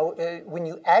trial. Now, when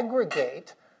you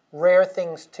aggregate rare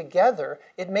things together,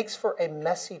 it makes for a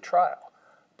messy trial.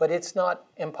 But it's not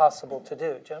impossible to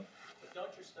do. Jim? But don't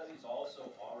your studies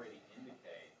also already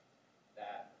indicate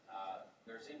that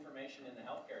there's there's information in the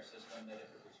healthcare system that if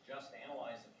it was just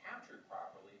analyzed and captured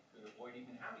properly, could avoid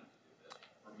even having to do this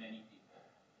for many people,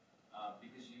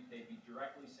 because they'd be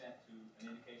directly sent to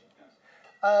an indication test.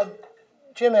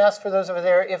 Jim asked for those over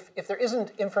there, if there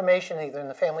isn't information either in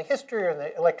the family history or in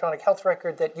the electronic health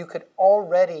record that you could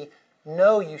already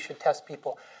know you should test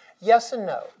people. Yes and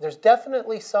no. There's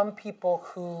definitely some people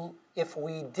who, if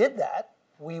we did that,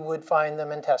 we would find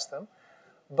them and test them.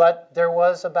 But there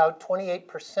was about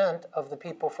 28% of the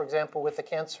people, for example, with the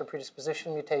cancer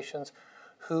predisposition mutations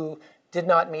who did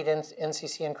not meet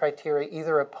NCCN criteria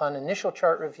either upon initial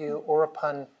chart review or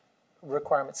upon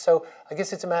requirements. So I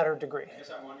guess it's a matter of degree. I guess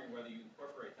I'm wondering whether you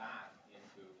incorporate that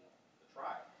into the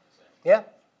trial. Yeah,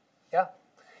 yeah.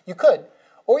 You could.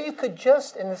 Or you could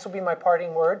just, and this will be my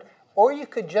parting word, or you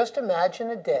could just imagine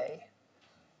a day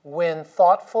when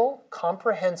thoughtful,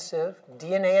 comprehensive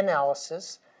DNA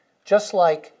analysis, just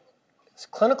like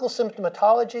clinical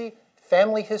symptomatology,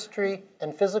 family history,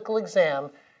 and physical exam,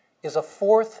 is a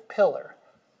fourth pillar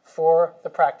for the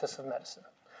practice of medicine.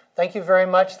 Thank you very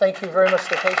much. Thank you very much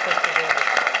for the patience.